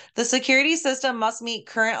closed. The security system must meet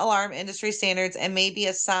current alarm industry standards and may be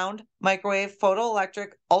a sound, microwave,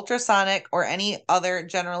 photoelectric, ultrasonic, or any other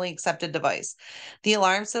generally accepted device. The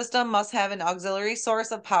alarm system must have an auxiliary source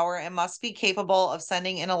of power and must be capable of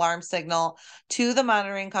sending an alarm signal to the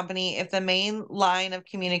monitoring company if the main line of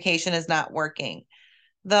communication is not working.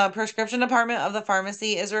 The prescription department of the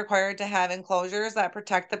pharmacy is required to have enclosures that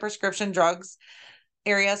protect the prescription drugs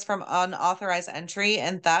areas from unauthorized entry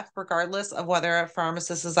and theft, regardless of whether a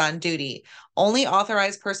pharmacist is on duty. Only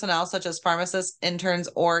authorized personnel, such as pharmacists, interns,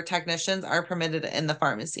 or technicians, are permitted in the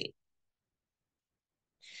pharmacy.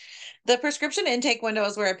 The prescription intake window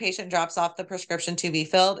is where a patient drops off the prescription to be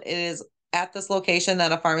filled. It is at this location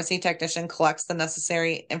that a pharmacy technician collects the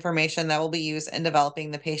necessary information that will be used in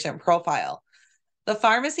developing the patient profile. The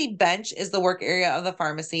pharmacy bench is the work area of the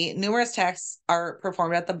pharmacy. Numerous tasks are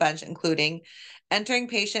performed at the bench, including entering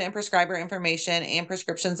patient and prescriber information and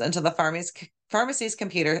prescriptions into the pharmacy's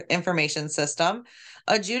computer information system,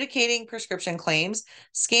 adjudicating prescription claims,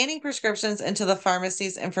 scanning prescriptions into the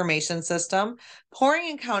pharmacy's information system, pouring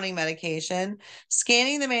and counting medication,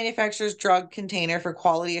 scanning the manufacturer's drug container for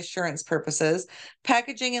quality assurance purposes,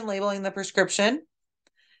 packaging and labeling the prescription,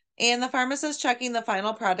 and the pharmacist checking the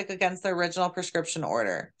final product against the original prescription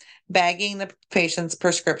order. Bagging the patient's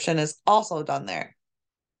prescription is also done there.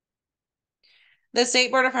 The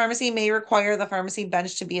State Board of Pharmacy may require the pharmacy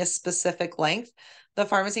bench to be a specific length. The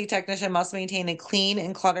pharmacy technician must maintain a clean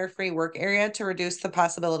and clutter-free work area to reduce the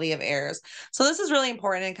possibility of errors. So this is really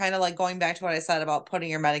important, and kind of like going back to what I said about putting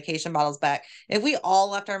your medication bottles back. If we all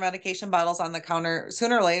left our medication bottles on the counter,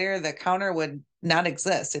 sooner or later, the counter would not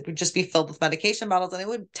exist. It would just be filled with medication bottles, and it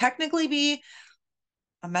would technically be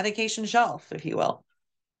a medication shelf, if you will.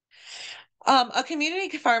 A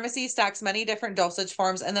community pharmacy stocks many different dosage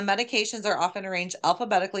forms, and the medications are often arranged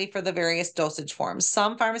alphabetically for the various dosage forms.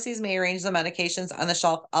 Some pharmacies may arrange the medications on the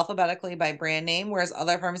shelf alphabetically by brand name, whereas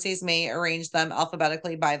other pharmacies may arrange them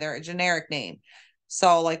alphabetically by their generic name.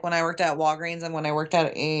 So, like when I worked at Walgreens and when I worked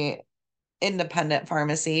at a independent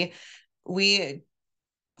pharmacy, we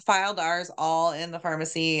filed ours all in the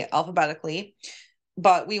pharmacy alphabetically,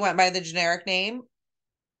 but we went by the generic name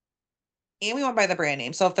and we went by the brand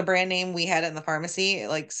name. So if the brand name we had in the pharmacy,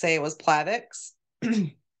 like say it was Plavix,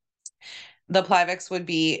 the Plavix would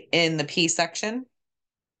be in the P section.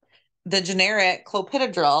 The generic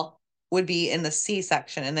clopidogrel would be in the C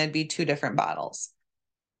section, and there'd be two different bottles.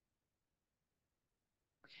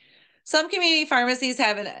 Some community pharmacies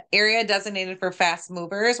have an area designated for fast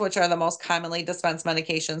movers, which are the most commonly dispensed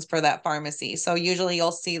medications for that pharmacy. So usually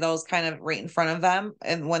you'll see those kind of right in front of them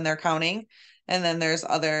and when they're counting. And then there's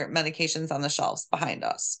other medications on the shelves behind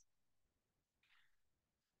us.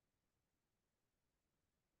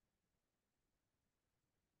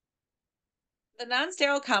 The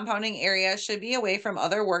non-sterile compounding area should be away from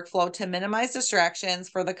other workflow to minimize distractions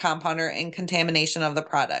for the compounder and contamination of the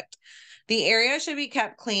product. The area should be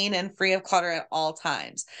kept clean and free of clutter at all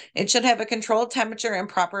times. It should have a controlled temperature and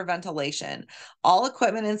proper ventilation. All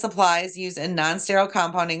equipment and supplies used in non-sterile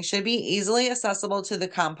compounding should be easily accessible to the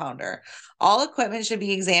compounder. All equipment should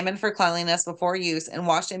be examined for cleanliness before use and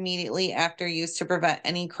washed immediately after use to prevent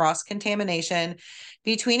any cross-contamination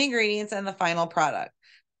between ingredients and the final product.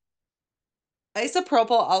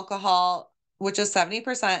 Isopropyl alcohol, which is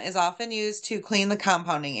 70%, is often used to clean the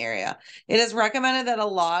compounding area. It is recommended that a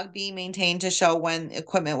log be maintained to show when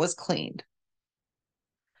equipment was cleaned.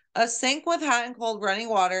 A sink with hot and cold running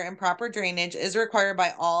water and proper drainage is required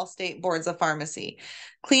by all state boards of pharmacy.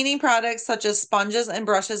 Cleaning products such as sponges and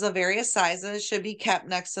brushes of various sizes should be kept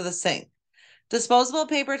next to the sink. Disposable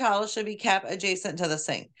paper towels should be kept adjacent to the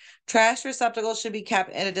sink. Trash receptacles should be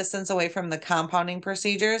kept at a distance away from the compounding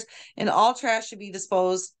procedures, and all trash should be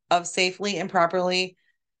disposed of safely and properly,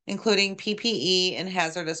 including PPE and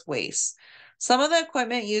hazardous waste. Some of the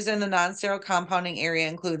equipment used in the non-sterile compounding area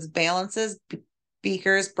includes balances,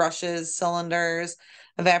 beakers, brushes, cylinders,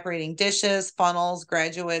 evaporating dishes, funnels,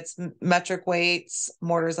 graduates, metric weights,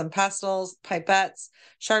 mortars and pestles, pipettes,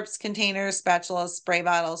 sharps containers, spatulas, spray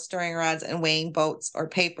bottles, stirring rods, and weighing boats or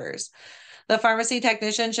papers. The pharmacy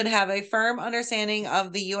technician should have a firm understanding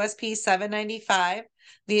of the USP 795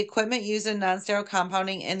 the equipment used in non-sterile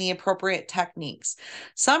compounding, and the appropriate techniques.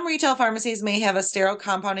 Some retail pharmacies may have a sterile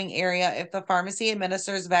compounding area if the pharmacy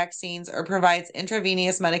administers vaccines or provides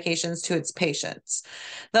intravenous medications to its patients.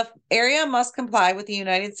 The area must comply with the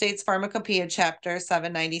United States Pharmacopoeia Chapter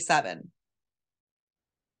 797.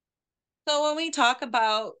 So when we talk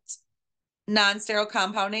about non-sterile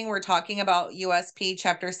compounding, we're talking about USP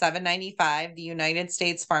Chapter 795, the United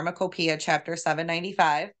States Pharmacopoeia Chapter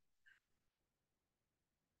 795.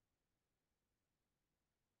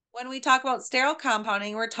 When we talk about sterile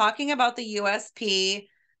compounding, we're talking about the USP,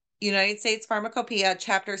 United States Pharmacopoeia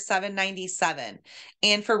Chapter 797.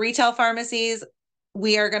 And for retail pharmacies,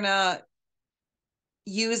 we are going to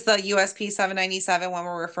use the USP 797 when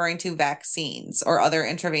we're referring to vaccines or other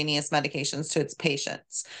intravenous medications to its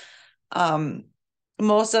patients.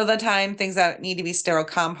 Most of the time, things that need to be sterile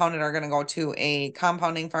compounded are going to go to a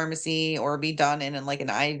compounding pharmacy or be done in like an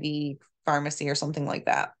IV pharmacy or something like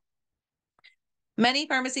that. Many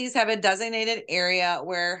pharmacies have a designated area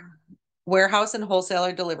where warehouse and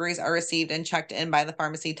wholesaler deliveries are received and checked in by the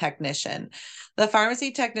pharmacy technician. The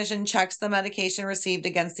pharmacy technician checks the medication received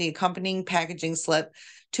against the accompanying packaging slip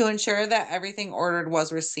to ensure that everything ordered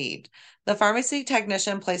was received. The pharmacy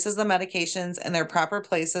technician places the medications in their proper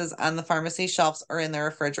places on the pharmacy shelves or in the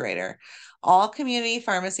refrigerator. All community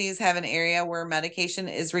pharmacies have an area where medication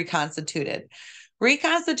is reconstituted.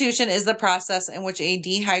 Reconstitution is the process in which a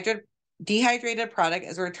dehydrated product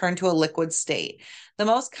is returned to a liquid state. The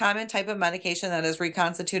most common type of medication that is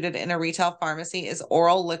reconstituted in a retail pharmacy is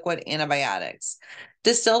oral liquid antibiotics.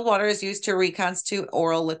 Distilled water is used to reconstitute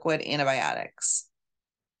oral liquid antibiotics.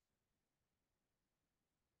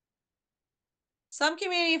 Some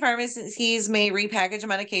community pharmacies may repackage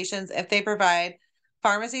medications if they provide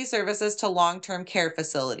pharmacy services to long-term care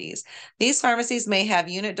facilities. These pharmacies may have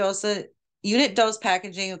unit dose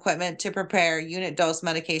packaging equipment to prepare unit dose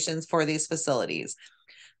medications for these facilities.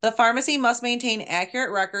 The pharmacy must maintain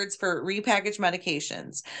accurate records for repackaged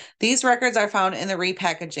medications. These records are found in the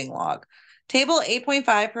repackaging log. Table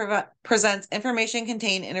 8.5 presents information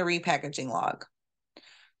contained in a repackaging log.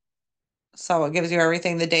 So it gives you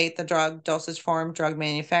everything: the date, the drug, dosage form, drug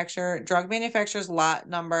manufacturer's lot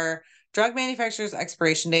number, drug manufacturer's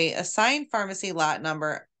expiration date, assigned pharmacy lot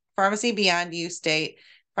number, pharmacy beyond use date,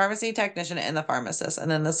 pharmacy technician, and the pharmacist. And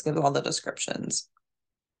then this gives all the descriptions.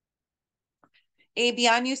 A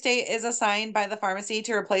beyond use date is assigned by the pharmacy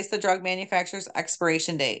to replace the drug manufacturer's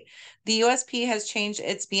expiration date. The USP has changed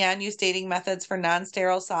its beyond use dating methods for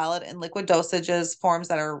non-sterile solid and liquid dosages forms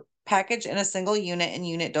that are packaged in a single unit and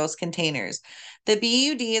unit dose containers. The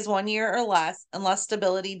BUD is 1 year or less unless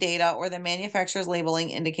stability data or the manufacturer's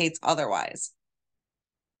labeling indicates otherwise.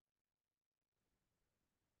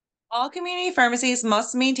 All community pharmacies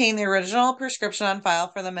must maintain the original prescription on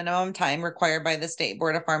file for the minimum time required by the State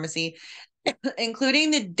Board of Pharmacy,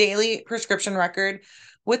 including the daily prescription record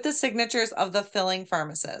with the signatures of the filling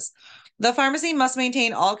pharmacist. The pharmacy must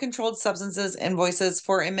maintain all controlled substances invoices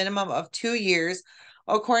for a minimum of 2 years,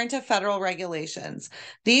 according to federal regulations.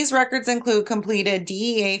 These records include completed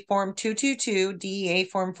DEA Form 222, DEA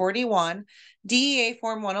Form 41, DEA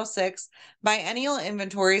Form 106, biennial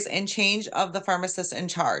inventories, and change of the pharmacist in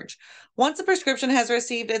charge. Once a prescription has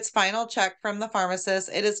received its final check from the pharmacist,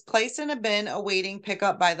 it is placed in a bin awaiting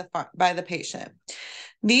pickup by the patient.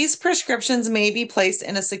 These prescriptions may be placed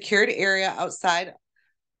in a secured area outside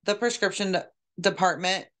the prescription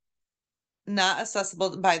department, not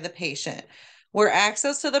accessible by the patient, where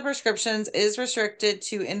access to the prescriptions is restricted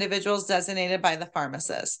to individuals designated by the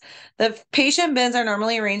pharmacist. The patient bins are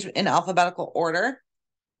normally arranged in alphabetical order.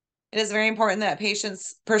 It is very important that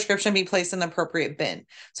patient's prescription be placed in the appropriate bin.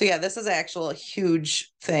 So yeah, this is actually a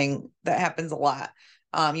huge thing that happens a lot.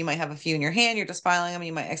 You might have a few in your hand, you're just filing them,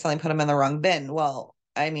 you might accidentally put them in the wrong bin. Well,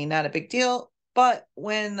 I mean, not a big deal, but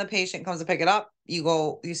when the patient comes to pick it up,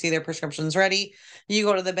 you see their prescription's ready, you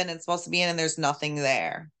go to the bin it's supposed to be in and there's nothing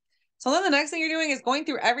there. So then the next thing you're doing is going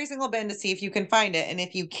through every single bin to see if you can find it. And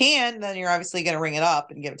if you can, then you're obviously going to ring it up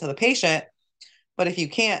and give it to the patient. But if you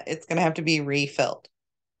can't, it's going to have to be refilled,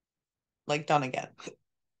 like done again.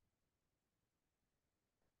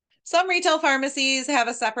 Some retail pharmacies have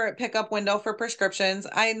a separate pickup window for prescriptions.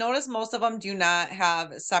 I notice most of them do not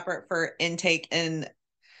have separate for intake and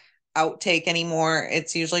outtake anymore.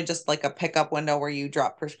 It's usually just like a pickup window where you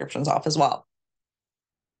drop prescriptions off as well.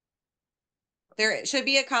 There should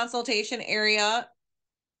be a consultation area.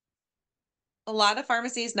 A lot of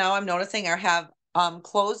pharmacies now I'm noticing have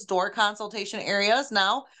closed door consultation areas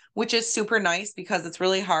now, which is super nice because it's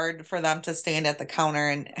really hard for them to stand at the counter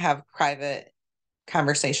and have private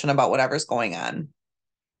conversation about whatever's going on.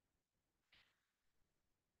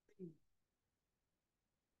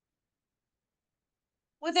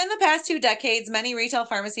 Within the past 2 decades, many retail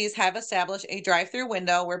pharmacies have established a drive-through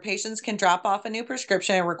window where patients can drop off a new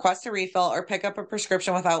prescription, request a refill, or pick up a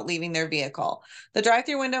prescription without leaving their vehicle. The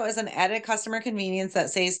drive-through window is an added customer convenience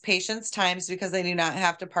that saves patients times because they do not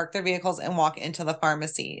have to park their vehicles and walk into the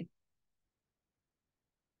pharmacy.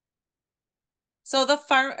 So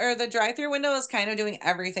the drive-through window is kind of doing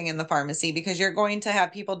everything in the pharmacy because you're going to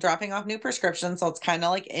have people dropping off new prescriptions, so it's kind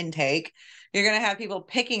of like intake. You're going to have people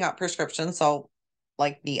picking up prescriptions, so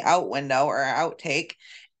like the out window or outtake,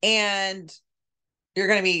 and you're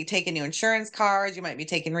going to be taking new insurance cards, you might be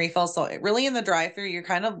taking refills. So really in the drive-through, you're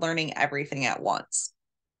kind of learning everything at once.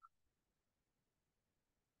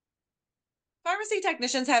 Pharmacy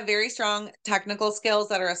technicians have very strong technical skills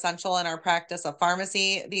that are essential in our practice of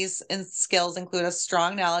pharmacy. These skills include a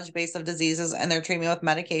strong knowledge base of diseases and their treatment with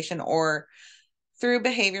medication or through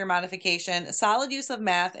behavior modification, solid use of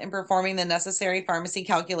math in performing the necessary pharmacy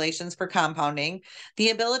calculations for compounding,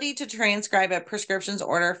 the ability to transcribe a prescription's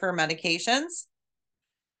order for medications,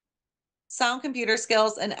 sound computer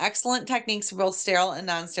skills, and excellent techniques for both sterile and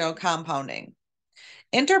non-sterile compounding.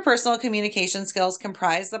 Interpersonal communication skills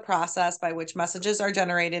comprise the process by which messages are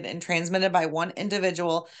generated and transmitted by one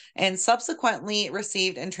individual and subsequently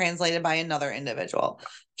received and translated by another individual.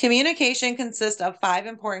 Communication consists of 5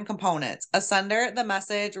 important components: a sender, the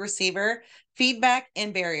message, receiver, feedback,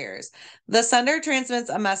 and barriers. The sender transmits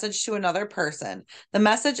a message to another person. The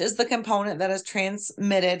message is the component that is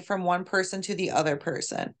transmitted from one person to the other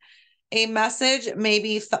person. A message may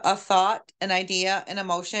be a thought, an idea, an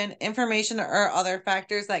emotion, information, or other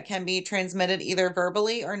factors that can be transmitted either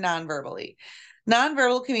verbally or non-verbally.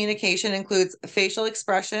 Nonverbal communication includes facial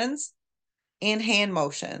expressions and hand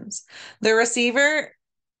motions. The receiver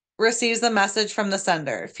receives the message from the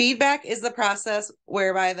sender. Feedback is the process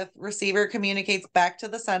whereby the receiver communicates back to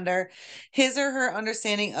the sender his or her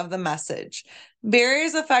understanding of the message.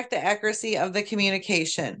 Barriers affect the accuracy of the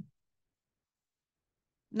communication.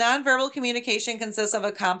 Nonverbal communication consists of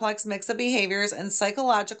a complex mix of behaviors and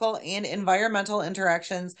psychological and environmental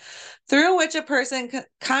interactions through which a person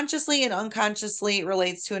consciously and unconsciously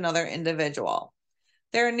relates to another individual.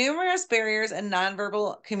 There are numerous barriers in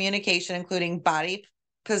nonverbal communication, including body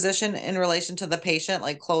position in relation to the patient,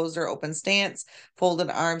 like closed or open stance, folded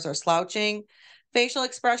arms, or slouching, facial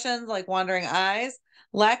expressions like wandering eyes,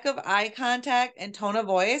 lack of eye contact, and tone of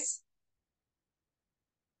voice.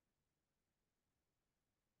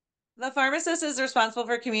 The pharmacist is responsible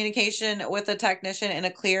for communication with the technician in a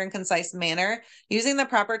clear and concise manner. Using the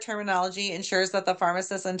proper terminology ensures that the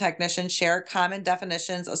pharmacist and technician share common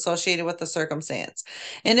definitions associated with the circumstance.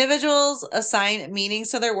 Individuals assign meanings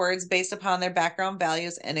to their words based upon their background,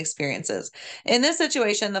 values, and experiences. In this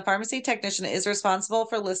situation, the pharmacy technician is responsible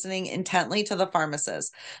for listening intently to the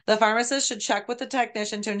pharmacist. The pharmacist should check with the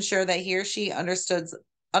technician to ensure that he or she understood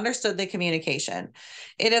the communication.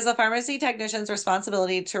 It is a pharmacy technician's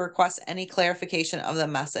responsibility to request any clarification of the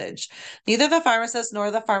message. Neither the pharmacist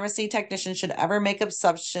nor the pharmacy technician should ever make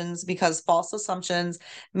assumptions because false assumptions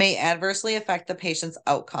may adversely affect the patient's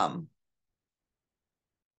outcome.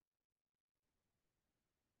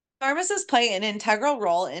 Pharmacists play an integral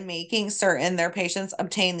role in making certain their patients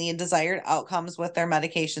obtain the desired outcomes with their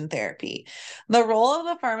medication therapy. The role of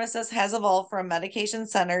the pharmacist has evolved from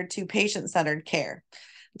medication-centered to patient-centered care.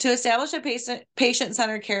 To establish a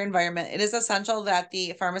patient-centered care environment, it is essential that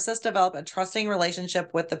the pharmacist develop a trusting relationship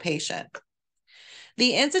with the patient.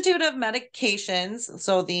 The Institute of Medications,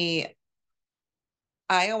 so the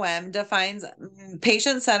IOM, defines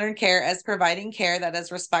patient-centered care as providing care that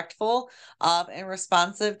is respectful of and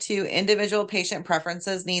responsive to individual patient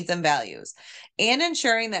preferences, needs, and values, and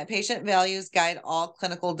ensuring that patient values guide all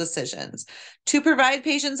clinical decisions. To provide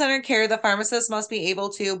patient-centered care, the pharmacist must be able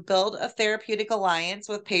to build a therapeutic alliance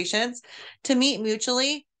with patients to meet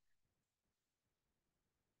mutually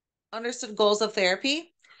understood goals of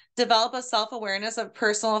therapy, develop a self-awareness of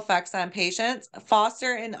personal effects on patients,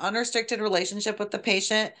 foster an unrestricted relationship with the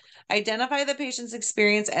patient, identify the patient's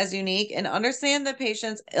experience as unique, and understand the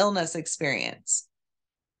patient's illness experience.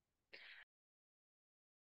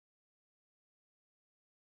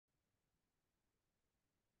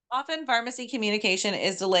 Often, pharmacy communication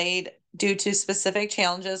is delayed due to specific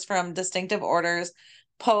challenges from distinctive orders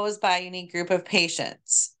posed by a unique group of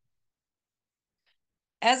patients.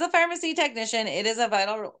 As a pharmacy technician, it is a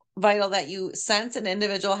vital that you sense an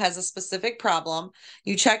individual has a specific problem.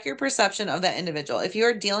 You check your perception of that individual. If you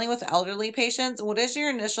are dealing with elderly patients, what is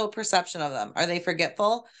your initial perception of them? Are they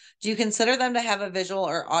forgetful? Do you consider them to have a visual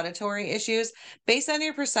or auditory issues? Based on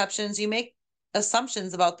your perceptions, you make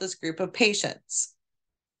assumptions about this group of patients.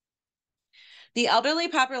 The elderly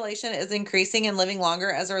population is increasing and living longer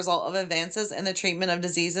as a result of advances in the treatment of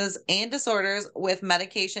diseases and disorders with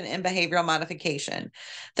medication and behavioral modification.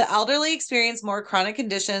 The elderly experience more chronic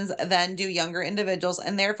conditions than do younger individuals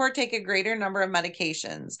and therefore take a greater number of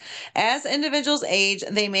medications. As individuals age,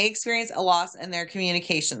 they may experience a loss in their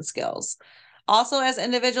communication skills. Also, as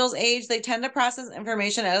individuals age, they tend to process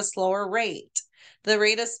information at a slower rate. The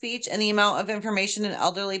rate of speech and the amount of information an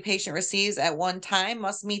elderly patient receives at one time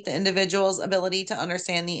must meet the individual's ability to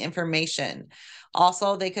understand the information.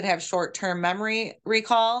 Also, they could have short-term memory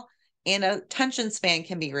recall and attention span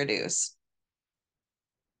can be reduced.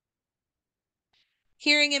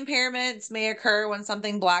 Hearing impairments may occur when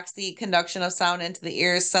something blocks the conduction of sound into the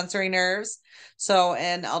ear's sensory nerves. So,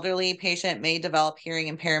 an elderly patient may develop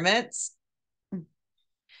hearing impairments.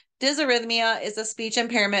 Dysarrhythmia is a speech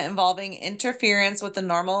impairment involving interference with the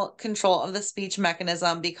normal control of the speech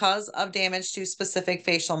mechanism because of damage to specific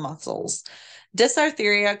facial muscles.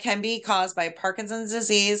 Dysarthria can be caused by Parkinson's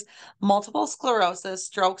disease, multiple sclerosis,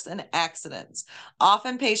 strokes, and accidents.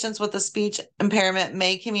 Often, patients with a speech impairment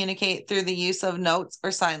may communicate through the use of notes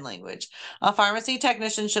or sign language. A pharmacy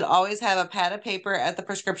technician should always have a pad of paper at the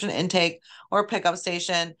prescription intake or pickup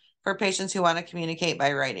station for patients who want to communicate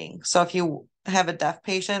by writing. So if you have a deaf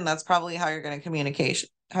patient, that's probably how you're going to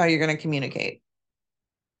communicate.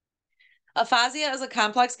 Aphasia is a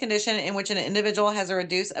complex condition in which an individual has a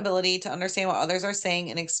reduced ability to understand what others are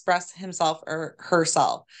saying and express himself or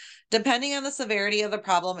herself. Depending on the severity of the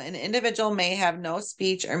problem, an individual may have no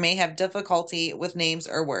speech or may have difficulty with names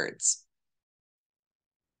or words.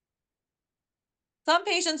 Some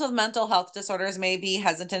patients with mental health disorders may be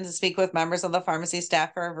hesitant to speak with members of the pharmacy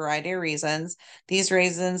staff for a variety of reasons. These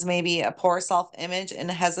reasons may be a poor self-image and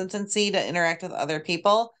hesitancy to interact with other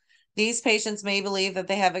people. These patients may believe that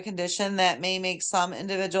they have a condition that may make some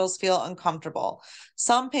individuals feel uncomfortable.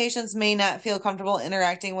 Some patients may not feel comfortable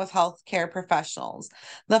interacting with healthcare professionals.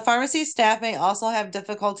 The pharmacy staff may also have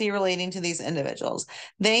difficulty relating to these individuals.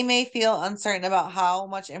 They may feel uncertain about how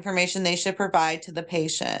much information they should provide to the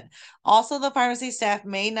patient. Also, the pharmacy staff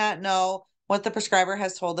may not know what the prescriber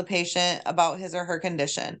has told the patient about his or her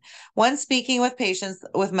condition. When speaking with patients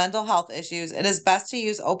with mental health issues, it is best to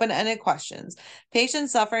use open-ended questions.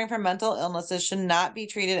 Patients suffering from mental illnesses should not be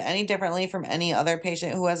treated any differently from any other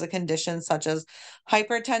patient who has a condition such as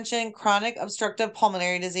hypertension, chronic obstructive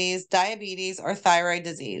pulmonary disease, diabetes, or thyroid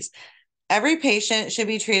disease. Every patient should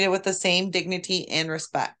be treated with the same dignity and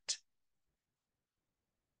respect.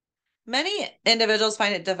 Many individuals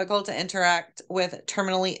find it difficult to interact with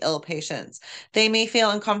terminally ill patients. They may feel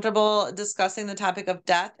uncomfortable discussing the topic of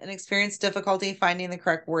death and experience difficulty finding the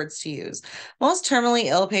correct words to use. Most terminally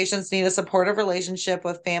ill patients need a supportive relationship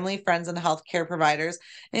with family, friends, and healthcare providers,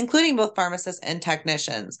 including both pharmacists and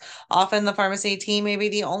technicians. Often, the pharmacy team may be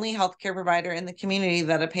the only healthcare provider in the community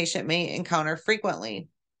that a patient may encounter frequently.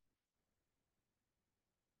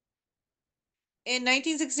 In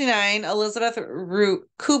 1969, Elizabeth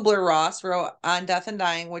Kubler-Ross wrote on Death and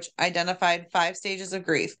Dying, which identified 5 stages of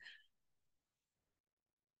grief.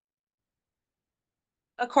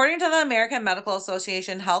 According to the American Medical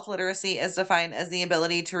Association, health literacy is defined as the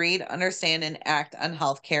ability to read, understand, and act on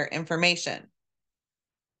healthcare information.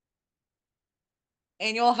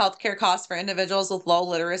 Annual healthcare costs for individuals with low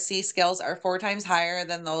literacy skills are 4 times higher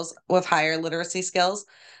than those with higher literacy skills.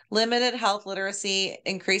 Limited health literacy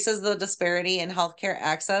increases the disparity in healthcare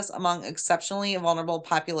access among exceptionally vulnerable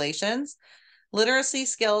populations. Literacy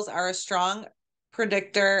skills are a strong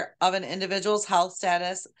predictor of an individual's health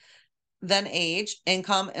status than age,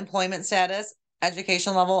 income, employment status,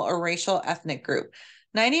 education level, or racial ethnic group.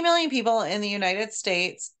 90 million people in the United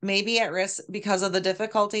States may be at risk because of the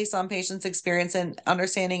difficulty some patients experience in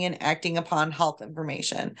understanding and acting upon health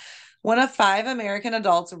information. 1 of 5 American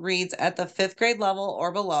adults reads at the 5th grade level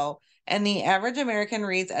or below, and the average American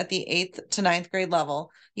reads at the 8th to 9th grade level,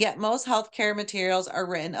 yet most healthcare materials are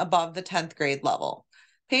written above the 10th grade level.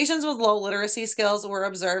 Patients with low literacy skills were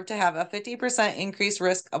observed to have a 50% increased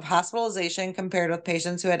risk of hospitalization compared with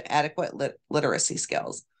patients who had adequate literacy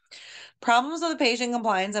skills. Problems with patient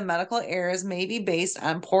compliance and medical errors may be based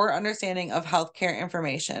on poor understanding of healthcare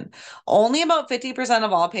information. Only about 50%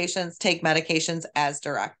 of all patients take medications as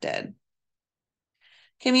directed.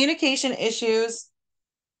 Communication issues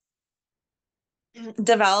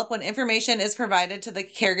develop when information is provided to the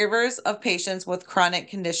caregivers of patients with chronic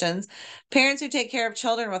conditions, parents who take care of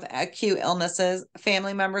children with acute illnesses,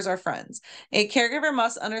 family members, or friends. A caregiver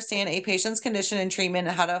must understand a patient's condition and treatment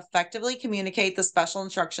and how to effectively communicate the special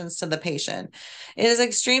instructions to the patient. It is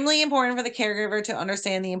extremely important for the caregiver to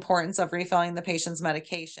understand the importance of refilling the patient's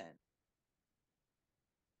medication.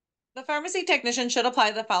 The pharmacy technician should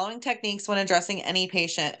apply the following techniques when addressing any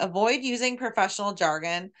patient. Avoid using professional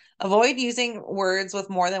jargon. Avoid using words with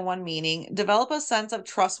more than one meaning. Develop a sense of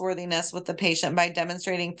trustworthiness with the patient by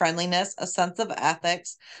demonstrating friendliness, a sense of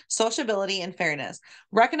ethics, sociability, and fairness.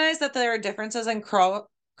 Recognize that there are differences in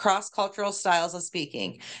cross-cultural styles of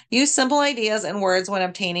speaking. Use simple ideas and words when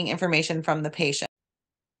obtaining information from the patient.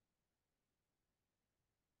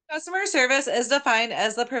 Customer service is defined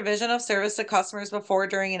as the provision of service to customers before,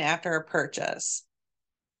 during, and after a purchase.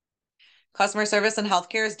 Customer service in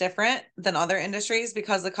healthcare is different than other industries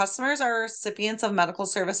because the customers are recipients of medical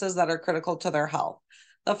services that are critical to their health.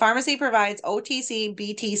 The pharmacy provides OTC,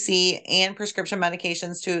 BTC, and prescription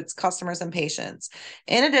medications to its customers and patients.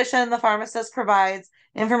 In addition, the pharmacist provides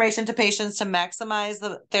information to patients to maximize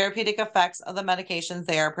the therapeutic effects of the medications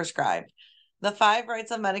they are prescribed. The 5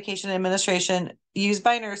 rights of medication administration used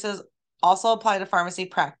by nurses also apply to pharmacy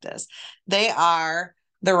practice. They are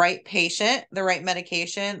the right patient, the right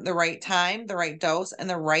medication, the right time, the right dose, and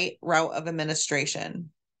the right route of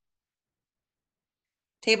administration.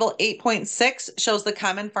 Table 8.6 shows the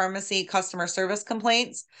common pharmacy customer service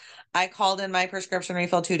complaints. I called in my prescription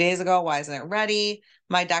refill 2 days ago. Why isn't it ready?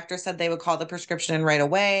 My doctor said they would call the prescription in right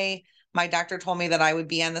away. My doctor told me that I would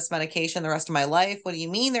be on this medication the rest of my life. What do you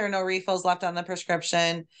mean there are no refills left on the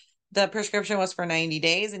prescription? The prescription was for 90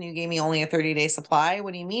 days and you gave me only a 30-day supply.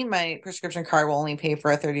 What do you mean my prescription card will only pay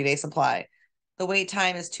for a 30-day supply? The wait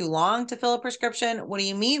time is too long to fill a prescription. What do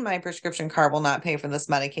you mean my prescription card will not pay for this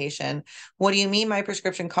medication? What do you mean my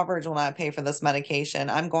prescription coverage will not pay for this medication?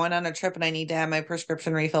 I'm going on a trip and I need to have my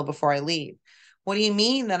prescription refill before I leave. What do you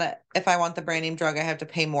mean that if I want the brand name drug, I have to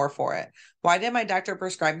pay more for it? Why did my doctor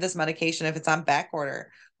prescribe this medication if it's on back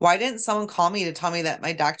order? Why didn't someone call me to tell me that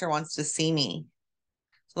my doctor wants to see me?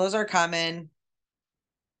 So those are common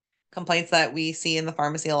complaints that we see in the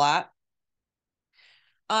pharmacy a lot.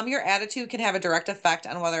 Your attitude can have a direct effect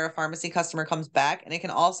on whether a pharmacy customer comes back, and it can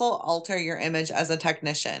also alter your image as a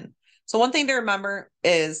technician. So one thing to remember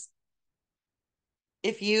is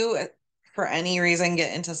if you, for any reason,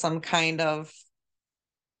 get into some kind of,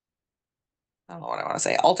 I don't know what I want to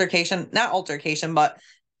say, not altercation, but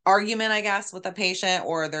argument, I guess, with a patient,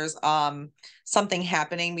 or there's something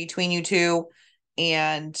happening between you two,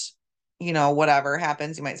 and whatever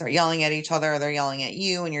happens, you might start yelling at each other, or they're yelling at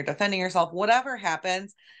you and you're defending yourself. Whatever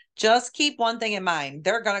happens, just keep one thing in mind.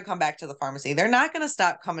 They're going to come back to the pharmacy. They're not going to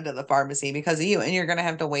stop coming to the pharmacy because of you, and you're going to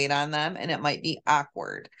have to wait on them, and it might be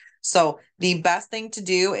awkward. So the best thing to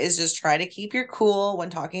do is just try to keep your cool when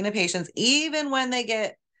talking to patients, even when they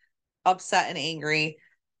get upset and angry.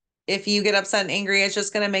 If you get upset and angry, it's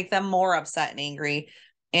just going to make them more upset and angry.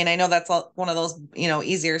 And I know that's one of those,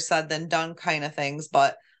 easier said than done kind of things,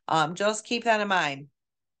 but just keep that in mind.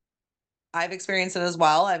 I've experienced it as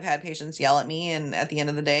well. I've had patients yell at me, and at the end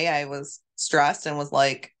of the day, I was stressed and was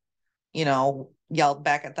like, yelled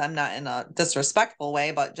back at them, not in a disrespectful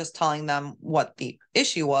way, but just telling them what the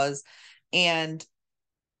issue was. And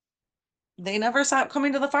they never stopped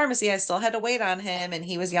coming to the pharmacy. I still had to wait on him, and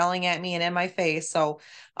he was yelling at me and in my face. So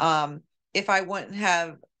if I wouldn't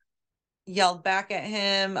have yelled back at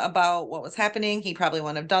him about what was happening, he probably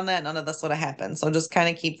wouldn't have done that. None of this would have happened. So just kind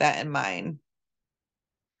of keep that in mind.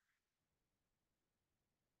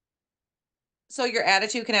 So your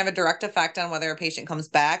attitude can have a direct effect on whether a patient comes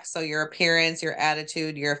back. So your appearance, your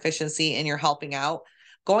attitude, your efficiency, and your helping out.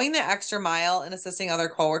 Going the extra mile and assisting other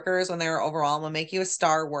coworkers when they're overwhelmed will make you a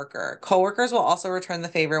star worker. Coworkers will also return the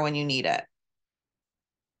favor when you need it.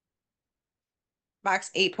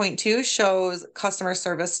 Box 8.2 shows customer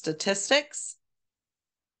service statistics.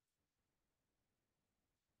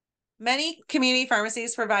 Many community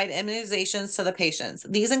pharmacies provide immunizations to the patients.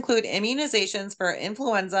 These include immunizations for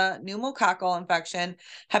influenza, pneumococcal infection,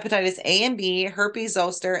 hepatitis A and B, herpes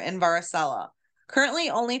zoster, and varicella.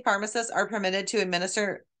 Currently, only pharmacists are permitted to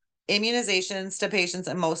administer immunizations to patients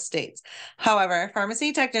in most states. However,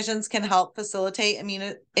 pharmacy technicians can help facilitate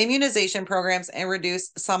immunization programs and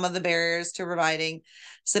reduce some of the barriers to providing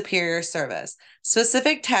superior service.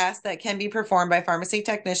 Specific tasks that can be performed by pharmacy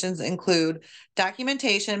technicians include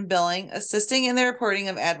documentation, billing, assisting in the reporting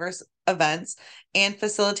of adverse events, and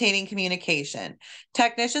facilitating communication.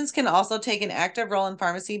 Technicians can also take an active role in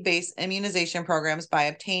pharmacy-based immunization programs by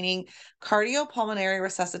obtaining cardiopulmonary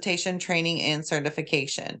resuscitation training and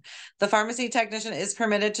certification. The pharmacy technician is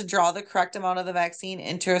permitted to draw the correct amount of the vaccine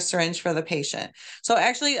into a syringe for the patient. So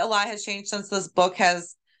actually a lot has changed since this book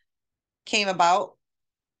came about.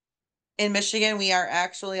 In Michigan, we are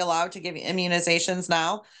actually allowed to give immunizations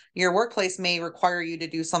now. Your workplace may require you to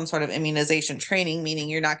do some sort of immunization training, meaning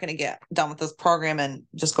you're not going to get done with this program and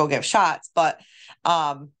just go give shots. But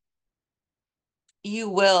you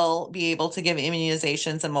will be able to give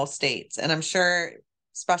immunizations in most states. And I'm sure,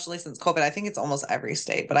 especially since COVID, I think it's almost every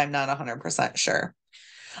state, but I'm not 100% sure.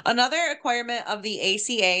 Another requirement of the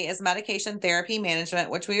ACA is medication therapy management,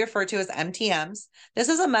 which we refer to as MTMs. This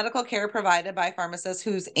is a medical care provided by pharmacists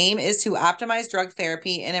whose aim is to optimize drug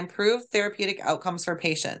therapy and improve therapeutic outcomes for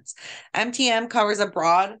patients. MTM covers a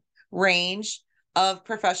broad range of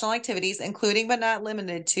professional activities, including but not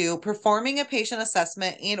limited to performing a patient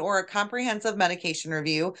assessment and or a comprehensive medication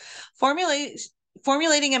review,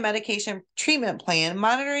 formulating a medication treatment plan,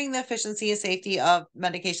 monitoring the efficiency and safety of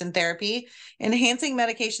medication therapy, enhancing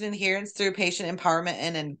medication adherence through patient empowerment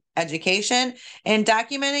and education, and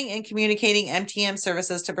documenting and communicating MTM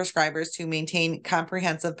services to prescribers to maintain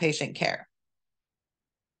comprehensive patient care.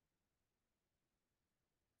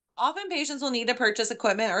 Often patients will need to purchase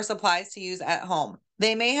equipment or supplies to use at home.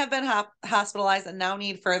 They may have been hospitalized and now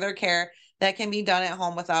need further care that can be done at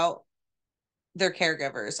home without their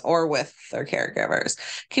caregivers or with their caregivers.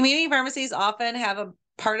 Community pharmacies often have a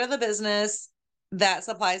part of the business that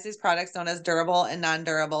supplies these products known as durable and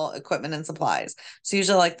non-durable equipment and supplies. So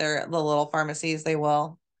usually like the little pharmacies, they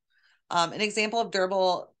will. An example of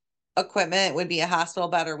durable equipment would be a hospital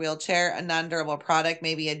bed or wheelchair. A non-durable product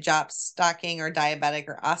may be a job stocking or diabetic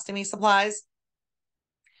or ostomy supplies.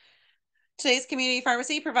 Today's community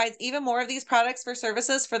pharmacy provides even more of these products for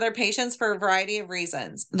services for their patients for a variety of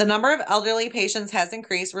reasons. The number of elderly patients has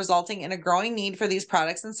increased, resulting in a growing need for these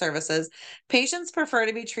products and services. Patients prefer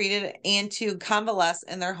to be treated and to convalesce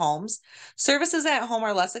in their homes. Services at home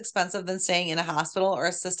are less expensive than staying in a hospital or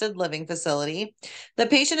assisted living facility. The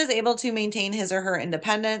patient is able to maintain his or her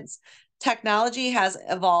independence. Technology has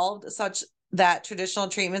evolved such that traditional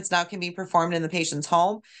treatments now can be performed in the patient's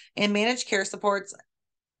home, and managed care supports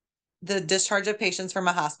the discharge of patients from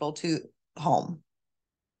a hospital to home.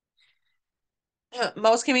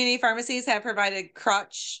 Most community pharmacies have provided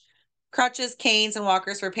crutches, canes, and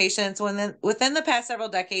walkers for patients. Within the past several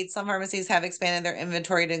decades, some pharmacies have expanded their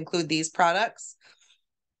inventory to include these products.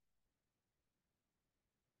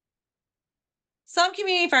 Some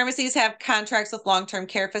community pharmacies have contracts with long-term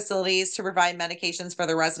care facilities to provide medications for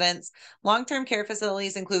the residents. Long-term care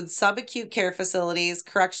facilities include subacute care facilities,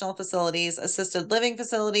 correctional facilities, assisted living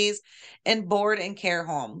facilities, and board and care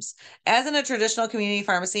homes. As in a traditional community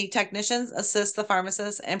pharmacy, technicians assist the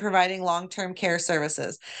pharmacist in providing long-term care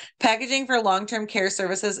services. Packaging for long-term care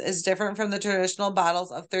services is different from the traditional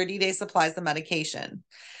bottles of 30-day supplies of medication.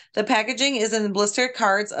 The packaging is in blister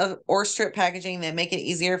cards or strip packaging that make it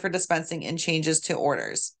easier for dispensing and changes to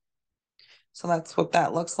orders. So that's what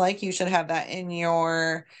that looks like. You should have that in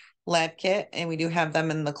your lab kit, and we do have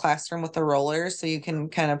them in the classroom with the rollers, so you can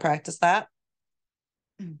kind of practice that.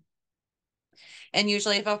 And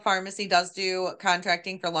usually if a pharmacy does do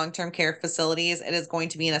contracting for long-term care facilities, it is going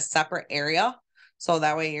to be in a separate area. So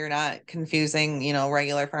that way you're not confusing,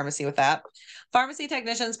 regular pharmacy with that. Pharmacy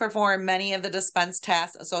technicians perform many of the dispense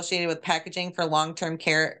tasks associated with packaging for long-term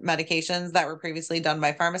care medications that were previously done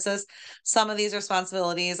by pharmacists. Some of these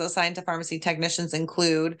responsibilities assigned to pharmacy technicians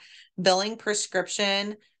include billing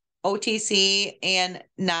prescription, OTC, and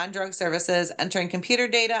non-drug services, entering computer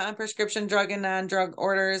data on prescription drug and non-drug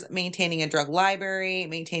orders, maintaining a drug library,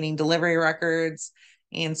 maintaining delivery records,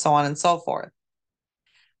 and so on and so forth.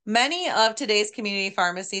 Many of today's community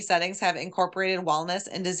pharmacy settings have incorporated wellness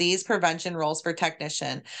and disease prevention roles for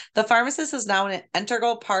technician. The pharmacist is now an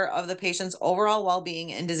integral part of the patient's overall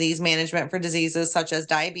well-being and disease management for diseases such as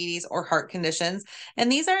diabetes or heart conditions,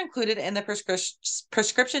 and these are included in the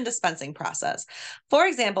prescription dispensing process. For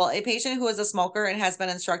example, a patient who is a smoker and has been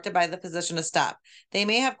instructed by the physician to stop. They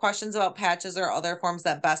may have questions about patches or other forms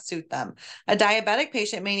that best suit them. A diabetic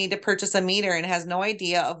patient may need to purchase a meter and has no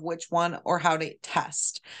idea of which one or how to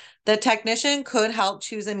test. The technician could help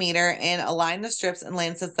choose a meter and align the strips and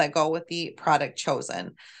lancets that go with the product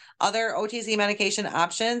chosen. Other OTC medication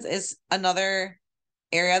options is another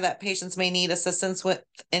area that patients may need assistance with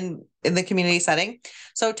in the community setting.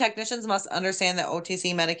 So technicians must understand that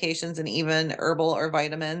OTC medications and even herbal or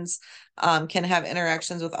vitamins can have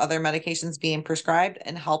interactions with other medications being prescribed,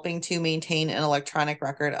 and helping to maintain an electronic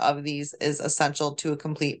record of these is essential to a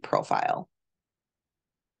complete profile.